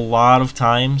 Now, a lot of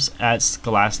times at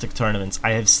scholastic tournaments,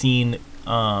 I have seen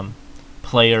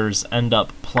players end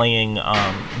up playing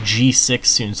g6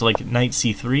 soon, so like knight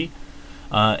c3.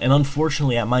 And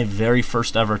unfortunately, at my very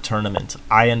first ever tournament,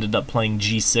 I ended up playing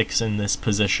g6 in this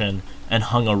position and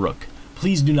hung a rook.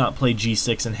 Please do not play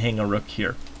g6 and hang a rook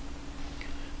here.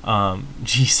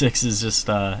 g6 is just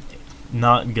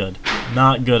not good.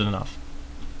 Not good enough.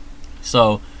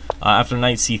 So, after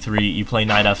knight c3, you play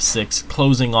knight f6,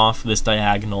 closing off this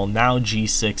diagonal. Now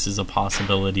g6 is a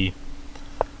possibility.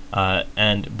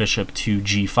 And bishop to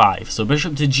g5. So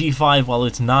bishop to g5, while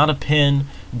it's not a pin,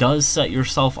 does set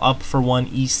yourself up for one.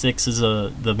 e6 is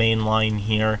the main line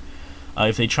here.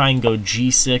 If they try and go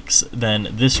g6, then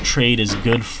this trade is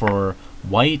good for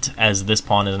white, as this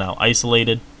pawn is now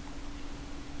isolated.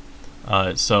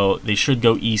 So they should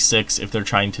go e6 if they're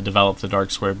trying to develop the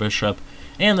dark square bishop.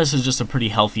 And this is just a pretty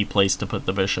healthy place to put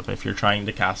the bishop if you're trying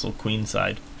to castle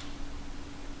queenside.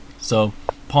 So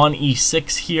pawn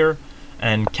e6 here,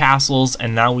 and castles,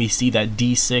 and now we see that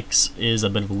d6 is a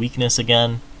bit of a weakness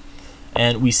again,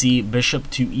 and we see bishop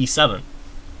to e7.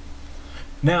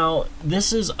 Now,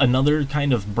 this is another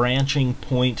kind of branching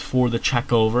point for the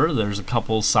Chekhover. There's a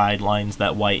couple sidelines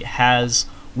that white has.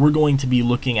 We're going to be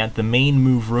looking at the main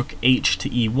move, rook h to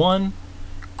e1,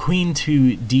 queen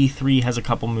to d3 has a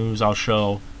couple moves I'll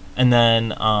show, and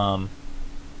then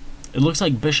it looks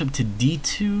like bishop to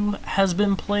d2 has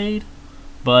been played.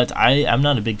 But I'm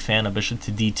not a big fan of bishop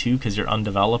to d2 because you're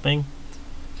undeveloping.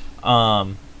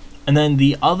 And then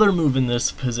the other move in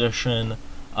this position,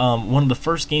 one of the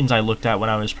first games I looked at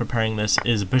when I was preparing this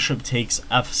is bishop takes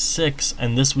f6,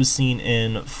 and this was seen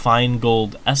in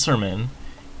Feingold Esserman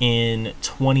in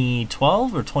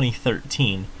 2012 or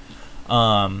 2013,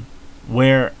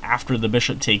 where after the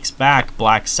bishop takes back,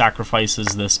 black sacrifices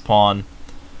this pawn.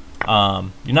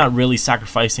 You're not really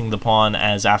sacrificing the pawn,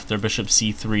 as after bishop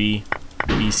c3,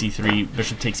 bc3,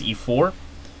 bishop takes e4,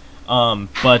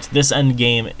 but this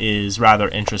endgame is rather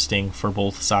interesting for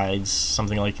both sides,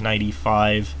 something like knight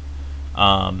e5,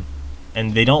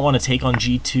 and they don't want to take on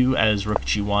g2 as rook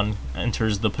g1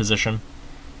 enters the position,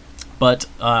 but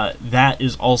that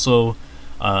is also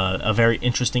a very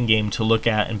interesting game to look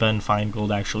at, and Ben Feingold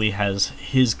actually has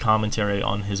his commentary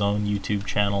on his own YouTube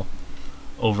channel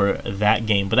over that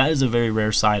game, but that is a very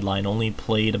rare sideline, only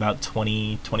played about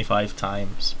 20-25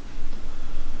 times.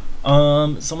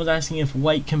 Someone's asking if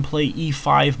white can play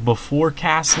e5 before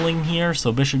castling here,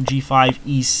 so bishop g5,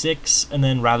 e6, and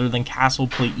then rather than castle,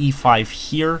 play e5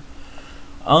 here.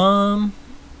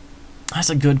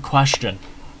 That's a good question.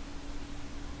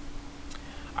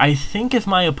 I think if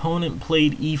my opponent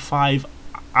played e5,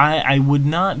 I would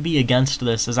not be against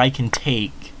this, as I can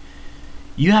take.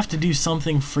 You have to do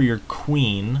something for your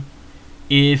queen.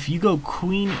 If you go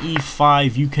queen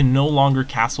e5, you can no longer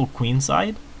castle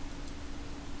queenside.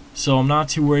 So I'm not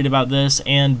too worried about this,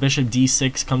 and bishop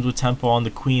d6 comes with tempo on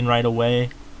the queen right away.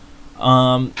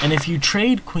 And if you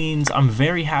trade queens, I'm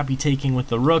very happy taking with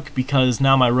the rook, because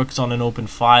now my rook's on an open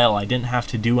file. I didn't have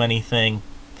to do anything.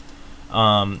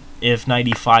 If knight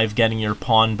e5 getting your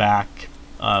pawn back,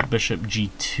 bishop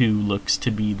g2 looks to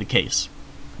be the case.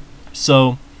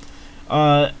 So,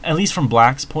 at least from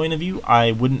black's point of view,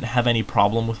 I wouldn't have any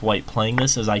problem with white playing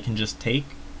this, as I can just take.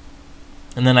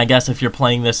 And then I guess if you're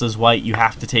playing this as white, you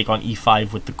have to take on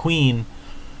e5 with the queen.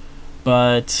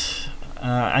 But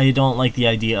I don't like the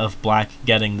idea of black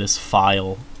getting this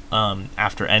file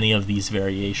after any of these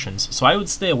variations. So I would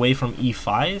stay away from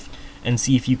e5 and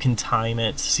see if you can time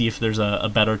it, see if there's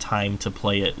a better time to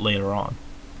play it later on.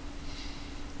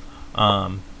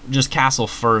 just castle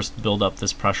first, build up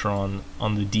this pressure on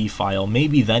the d file.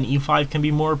 Maybe then e5 can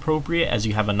be more appropriate, as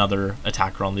you have another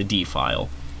attacker on the d file.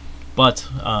 But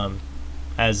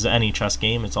as any chess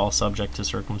game, it's all subject to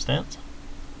circumstance.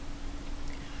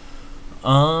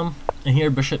 And here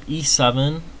bishop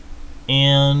e7,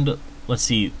 and let's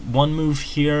see, one move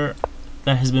here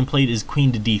that has been played is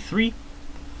queen to d3,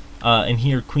 and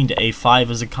here queen to a5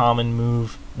 is a common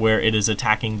move where it is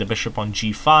attacking the bishop on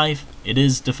g5. It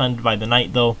is defended by the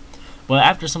knight though, but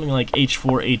after something like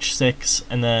h4, h6,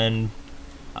 and then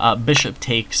bishop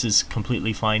takes is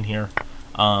completely fine here.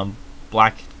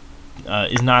 Black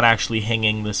is not actually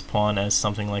hanging this pawn as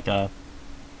something like a,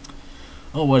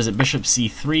 what is it, bishop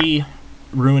c3,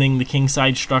 ruining the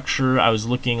kingside structure. I was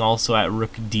looking also at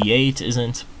rook d8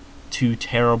 isn't too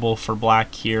terrible for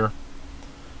black here.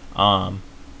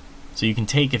 So you can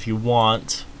take if you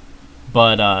want,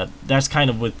 but that's kind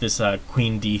of with this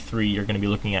queen d3, you're going to be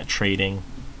looking at trading,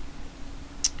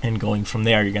 and going from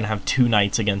there you're going to have two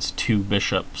knights against two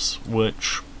bishops,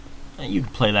 which you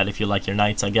can play that if you like your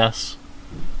knights, I guess.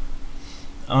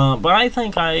 But I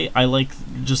think I like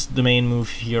just the main move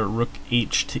here, rook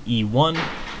h to e1.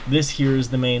 This here is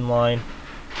the main line.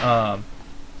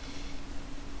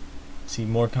 See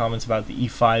more comments about the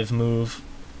e5 move.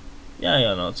 Yeah,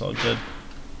 no, it's all good.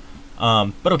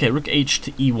 But okay, rook h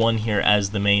to e1 here as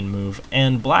the main move,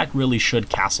 and black really should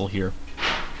castle here.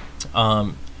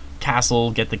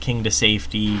 Castle, get the king to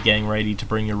safety, getting ready to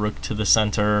bring your rook to the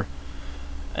center.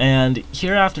 And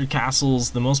here after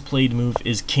castles, the most played move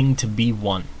is king to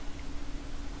b1.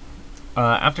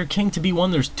 After king to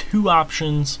b1, there's two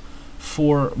options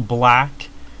for black.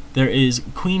 There is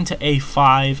queen to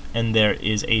a5, and there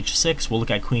is h6. We'll look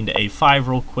at queen to a5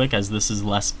 real quick, as this is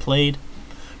less played.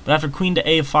 But after queen to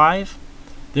a5,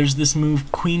 there's this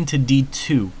move queen to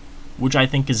d2, which I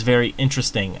think is very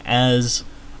interesting, as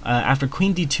after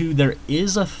queen d2, there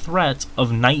is a threat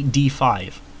of knight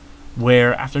d5.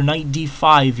 Where after knight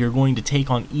d5 you're going to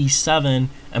take on e7,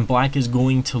 and black is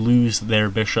going to lose their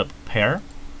bishop pair.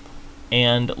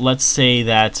 And let's say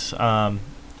that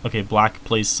okay, black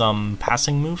plays some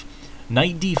passing move,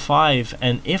 knight d5,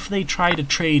 and if they try to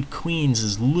trade queens,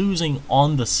 is losing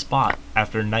on the spot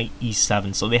after knight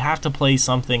e7. So they have to play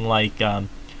something like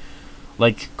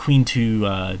queen to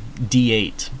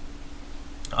d8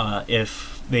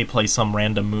 if they play some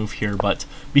random move here. But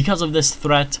because of this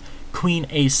threat, queen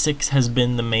a6 has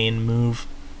been the main move,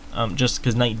 just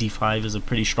because knight d5 is a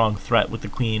pretty strong threat with the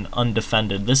queen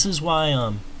undefended. This is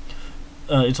why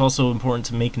it's also important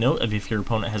to make note of if your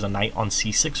opponent has a knight on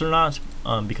c6 or not,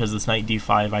 because this knight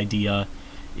d5 idea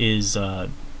is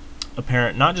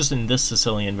apparent not just in this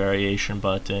Sicilian variation,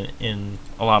 but in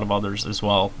a lot of others as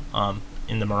well,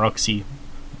 in the Maroczy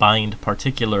bind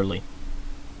particularly.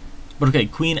 But okay,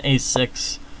 queen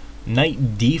a6,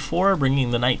 knight d4,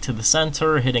 bringing the knight to the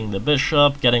center, hitting the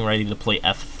bishop, getting ready to play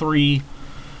f3.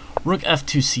 Rook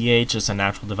f2 ch is a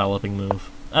natural developing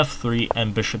move. f3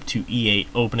 and bishop to e8,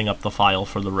 opening up the file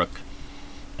for the rook.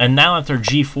 And now after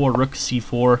g4, rook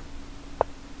c4,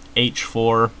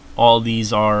 h4, all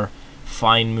these are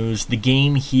fine moves. The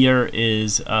game here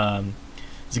is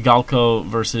Zygalko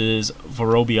versus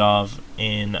Vorobyov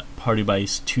in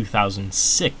Pardubice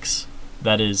 2006.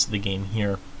 That is the game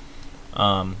here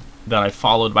that I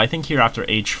followed. But I think here after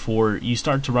h4, you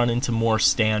start to run into more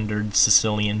standard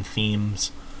Sicilian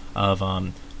themes of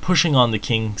pushing on the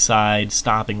king side,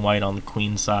 stopping white on the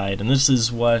queen side, and this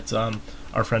is what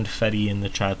our friend Fetty in the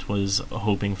chat was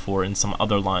hoping for in some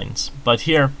other lines. But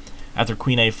here, after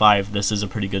queen a5, this is a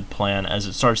pretty good plan, as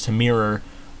it starts to mirror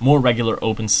more regular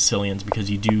open Sicilians, because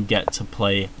you do get to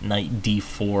play knight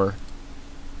d4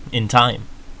 in time.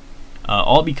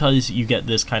 All because you get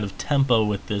this kind of tempo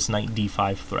with this knight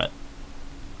d5 threat.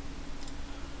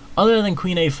 Other than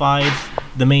queen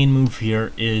a5, the main move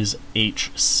here is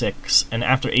h6, and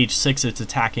after h6 it's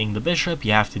attacking the bishop.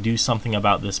 You have to do something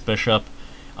about this bishop,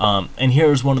 and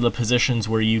here's one of the positions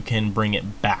where you can bring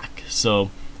it back.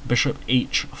 So bishop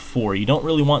h4, you don't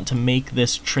really want to make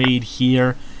this trade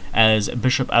here, as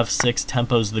bishop f6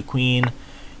 tempos the queen.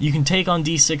 You can take on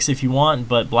d6 if you want,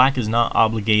 but black is not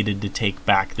obligated to take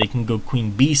back. They can go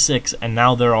queen b6, and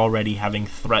now they're already having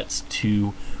threats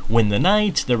to win the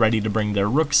knight. They're ready to bring their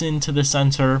rooks into the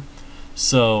center.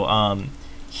 So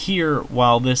here,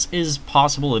 while this is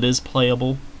possible, it is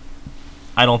playable,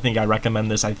 I don't think I recommend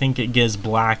this. I think it gives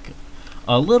black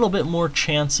a little bit more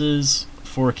chances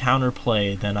for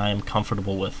counterplay than I am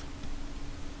comfortable with.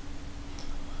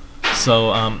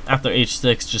 So after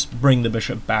h6, just bring the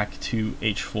bishop back to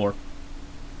h4.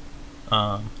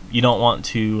 You don't want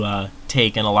to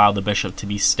take and allow the bishop to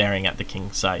be staring at the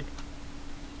king's side.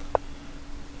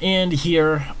 And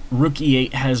here, rook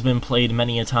e8 has been played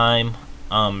many a time.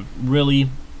 Really,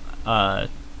 I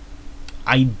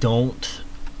don't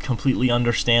completely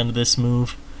understand this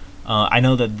move. I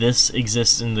know that this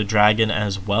exists in the dragon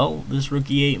as well, this rook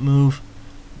e8 move,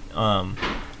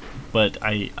 but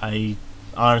I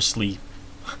honestly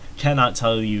cannot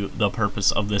tell you the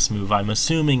purpose of this move. I'm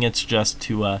assuming it's just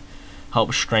to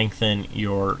help strengthen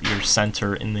your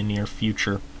center in the near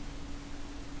future.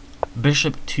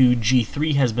 Bishop to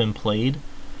g3 has been played.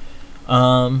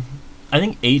 I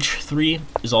think h3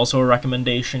 is also a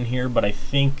recommendation here, but I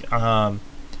think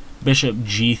bishop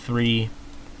g3,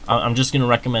 I'm just going to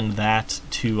recommend that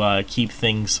to keep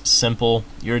things simple.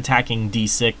 You're attacking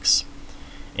d6,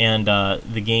 and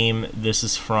the game this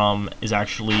is from is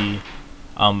actually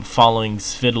following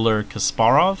Fiddler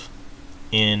Kasparov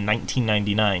in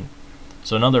 1999.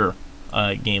 So another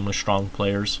game with strong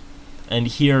players. And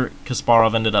here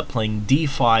Kasparov ended up playing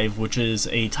d5, which is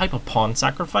a type of pawn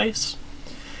sacrifice.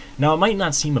 Now it might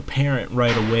not seem apparent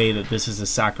right away that this is a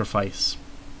sacrifice.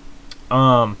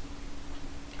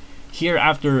 Here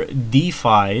after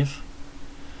d5,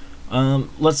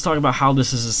 let's talk about how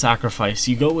this is a sacrifice.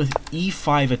 You go with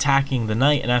e5 attacking the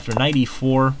knight, and after knight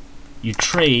e4, you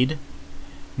trade.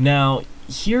 Now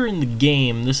here in the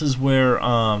game, this is where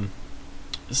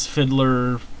this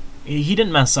Fiddler, he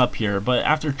didn't mess up here, but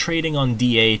after trading on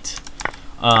d8,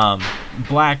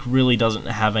 black really doesn't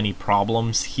have any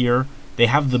problems here. They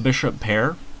have the bishop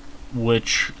pair,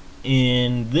 which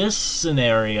in this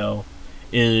scenario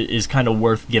is kind of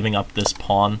worth giving up this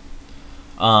pawn,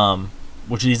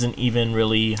 which isn't even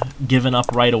really given up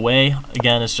right away.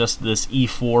 Again, it's just this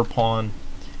e4 pawn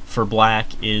for black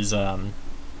is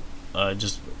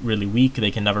just really weak.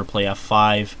 They can never play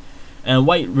f5. And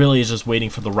white really is just waiting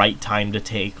for the right time to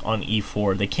take on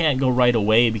e4. They can't go right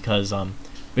away because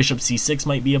bishop c6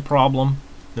 might be a problem.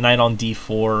 The knight on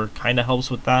d4 kind of helps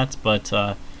with that, but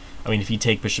I mean, if you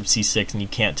take bishop c6 and you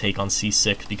can't take on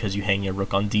c6 because you hang your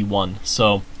rook on d1.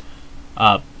 So,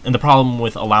 and the problem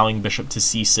with allowing bishop to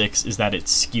c6 is that it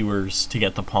skewers to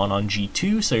get the pawn on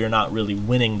g2, so you're not really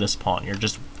winning this pawn. You're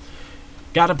just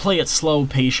gotta play it slow,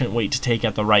 patient, wait to take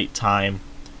at the right time.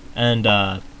 And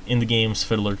in the games,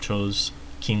 Fiddler chose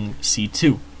king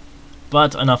c2.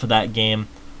 But enough of that game.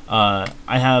 I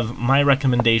have my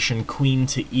recommendation, queen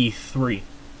to e3.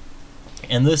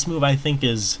 And this move I think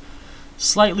is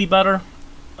slightly better.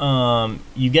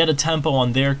 You get a tempo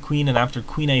on their queen, and after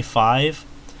queen a5,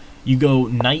 you go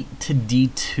knight to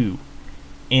d2.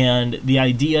 And the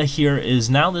idea here is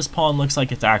now this pawn looks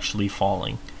like it's actually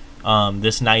falling.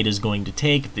 This knight is going to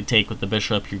take. If they take with the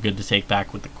bishop, you're good to take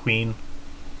back with the queen.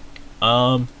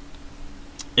 And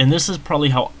this is probably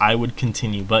how I would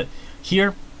continue, but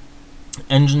here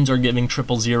engines are giving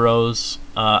triple zeros.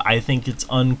 I think it's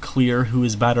unclear who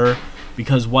is better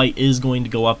because white is going to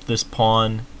go up this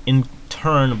pawn. In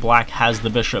turn, black has the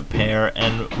bishop pair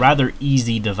and rather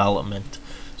easy development.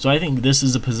 So I think this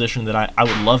is a position that I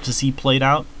would love to see played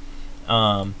out,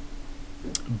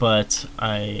 but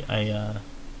I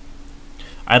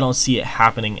don't see it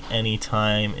happening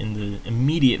anytime in the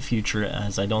immediate future,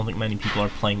 as I don't think many people are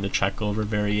playing the Chekhover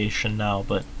variation now,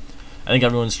 but I think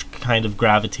everyone's kind of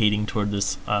gravitating toward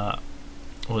this, what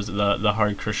was it, the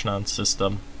Hare Krishna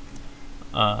system.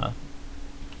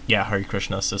 Yeah, Hare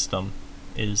Krishna system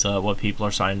is what people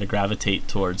are starting to gravitate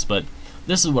towards, but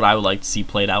this is what I would like to see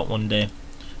played out one day,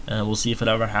 and we'll see if it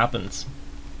ever happens.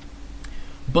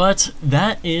 But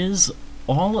that is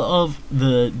all of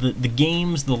the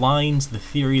games, the lines, the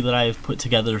theory that I have put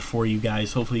together for you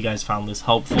guys. Hopefully you guys found this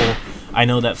helpful. I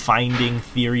know that finding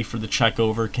theory for the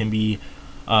Chekhover can be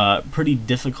pretty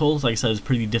difficult. Like I said, it's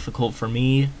pretty difficult for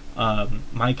me.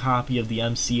 My copy of the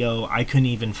MCO, I couldn't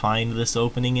even find this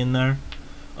opening in there.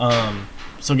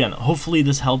 So again, hopefully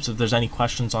this helps. If there's any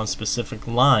questions on specific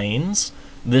lines,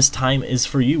 this time is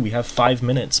for you. We have 5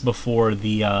 minutes before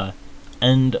the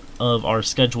end of our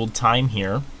scheduled time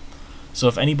here. So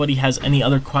if anybody has any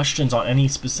other questions on any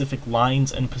specific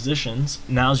lines and positions,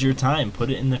 now's your time. Put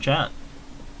it in the chat.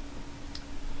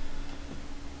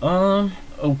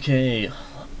 Okay.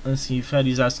 Let's see,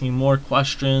 Fetty's asking more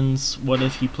questions. What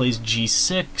if he plays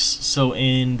g6? So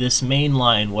in this main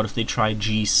line, what if they try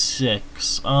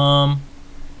g6?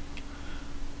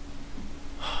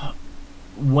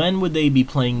 When would they be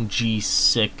playing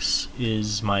g6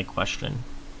 is my question.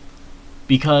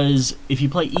 Because if you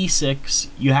play e6,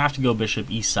 you have to go bishop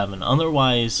e7.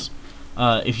 Otherwise,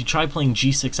 if you try playing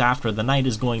g6 after, the knight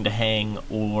is going to hang,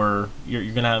 or you're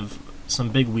going to have some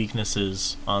big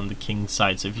weaknesses on the king's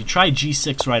side. So if you try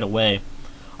g6 right away,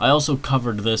 I also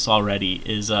covered this already,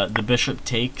 is the bishop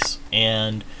takes,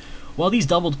 and while these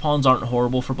doubled pawns aren't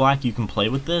horrible for black, you can play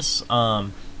with this.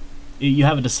 You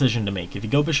have a decision to make. If you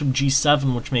go bishop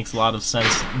g7, which makes a lot of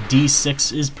sense,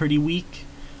 d6 is pretty weak,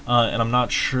 and I'm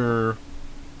not sure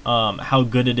how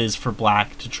good it is for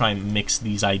black to try and mix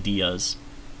these ideas.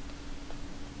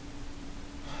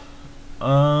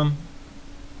 Okay,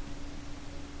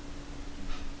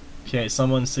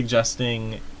 someone's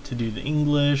suggesting to do the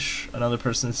English, another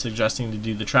person's suggesting to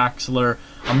do the Traxler.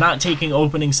 I'm not taking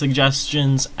opening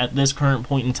suggestions at this current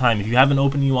point in time. If you have an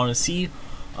opening you want to see,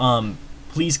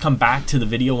 please come back to the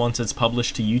video once it's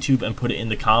published to YouTube and put it in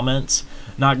the comments.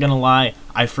 Not gonna lie,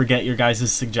 I forget your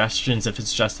guys' suggestions if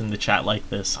it's just in the chat like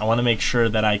this. I want to make sure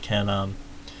that I can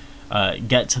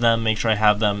get to them, make sure I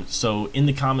have them. So in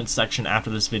the comments section after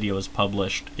this video is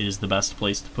published is the best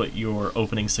place to put your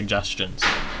opening suggestions.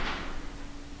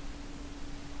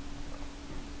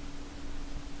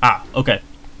 Okay.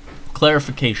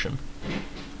 Clarification.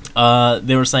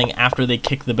 They were saying after they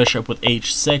kick the bishop with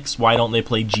h6, why don't they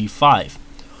play g5?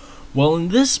 Well, in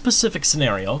this specific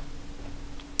scenario,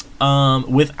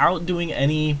 without doing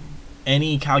any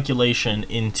calculation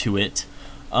into it,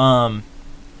 g5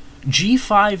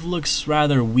 looks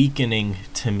rather weakening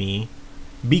to me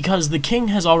because the king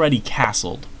has already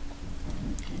castled.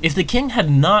 If the king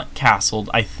had not castled,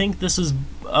 I think this is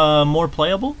more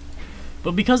playable.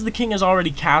 But because the king is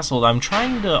already castled, I'm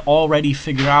trying to already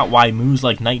figure out why moves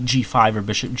like knight g5 or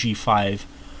bishop g5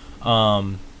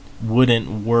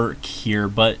 wouldn't work here.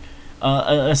 But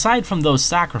aside from those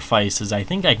sacrifices, I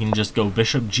think I can just go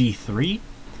bishop g3,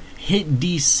 hit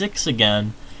d6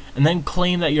 again, and then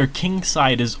claim that your king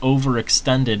side is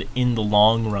overextended in the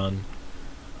long run.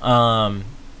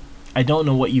 I don't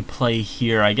know what you play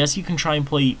here. I guess you can try and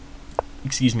play,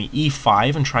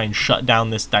 e5 and try and shut down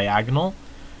this diagonal.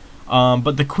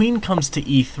 But the queen comes to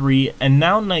e3, and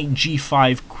now knight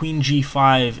g5, queen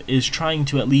g5 is trying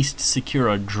to at least secure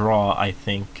a draw, I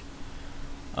think.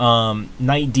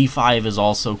 Knight d5 is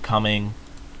also coming.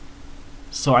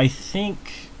 So I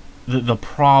think the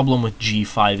problem with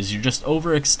g5 is you're just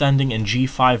overextending, and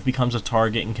g5 becomes a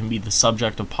target and can be the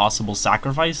subject of possible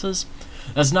sacrifices.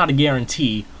 That's not a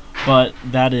guarantee, but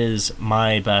that is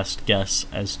my best guess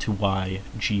as to why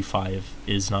g5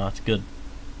 is not good.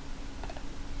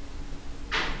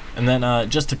 And then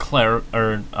just to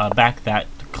back that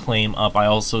claim up, I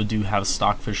also do have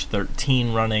Stockfish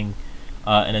 13 running,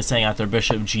 and it's saying after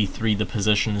bishop g3 the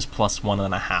position is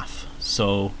 +1.5.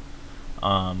 So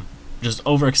just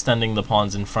overextending the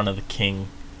pawns in front of the king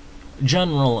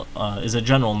is a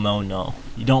general no-no.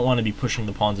 You don't want to be pushing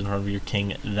the pawns in front of your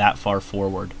king that far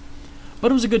forward.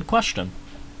 But it was a good question.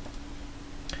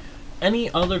 Any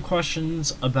other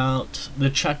questions about the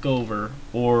checkover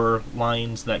or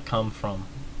lines that come from?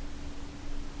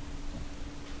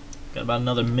 Got about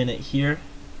another minute here,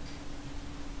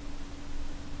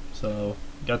 so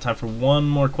got time for one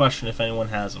more question if anyone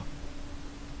has them.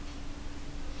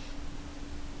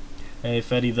 Hey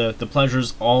Fetty, the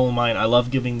pleasure's all mine. I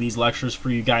love giving these lectures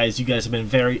for you guys. You guys have been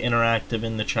very interactive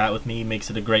in the chat with me. It makes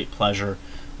it a great pleasure.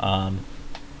 And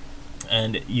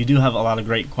you do have a lot of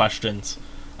great questions.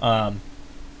 I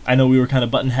know we were kind of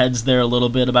butting heads there a little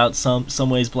bit about some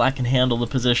ways black can handle the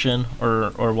position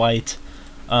or white.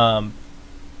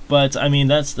 But I mean,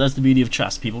 that's the beauty of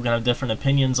chess. People can have different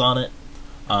opinions on it,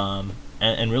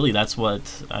 and really that's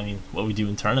what we do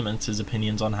in tournaments is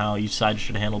opinions on how each side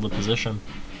should handle the position.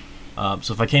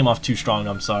 So if I came off too strong,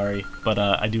 I'm sorry, but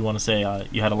I do want to say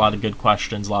you had a lot of good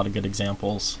questions, a lot of good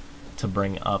examples to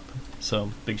bring up.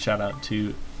 So big shout out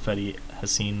to Fetty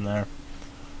Hassin there.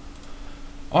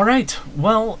 All right,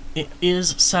 well, it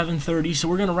is 7:30, so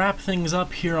we're gonna wrap things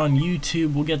up here on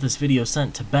YouTube. We'll get this video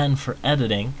sent to Ben for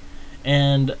editing.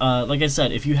 And like I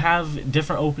said, if you have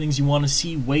different openings you want to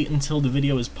see, wait until the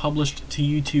video is published to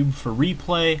YouTube for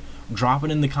replay. Drop it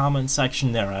in the comment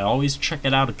section there. I always check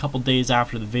it out a couple days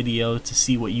after the video to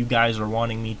see what you guys are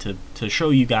wanting me to show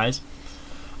you guys.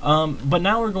 But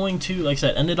now we're going to, like I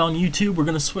said, end it on YouTube. We're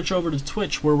going to switch over to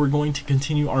Twitch, where we're going to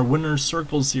continue our Winner's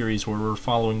Circle series, where we're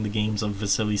following the games of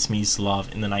Vasily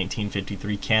Smyslov in the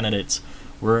 1953 candidates.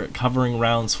 We're covering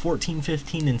rounds 14,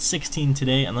 15, and 16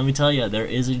 today, and let me tell you, there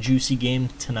is a juicy game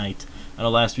tonight. I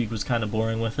know last week was kind of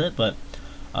boring with it, but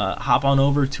hop on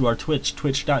over to our Twitch,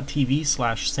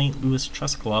 twitch.tv/St. Louis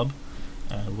Chess Club,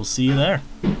 and we'll see you there.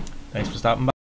 Thanks for stopping by.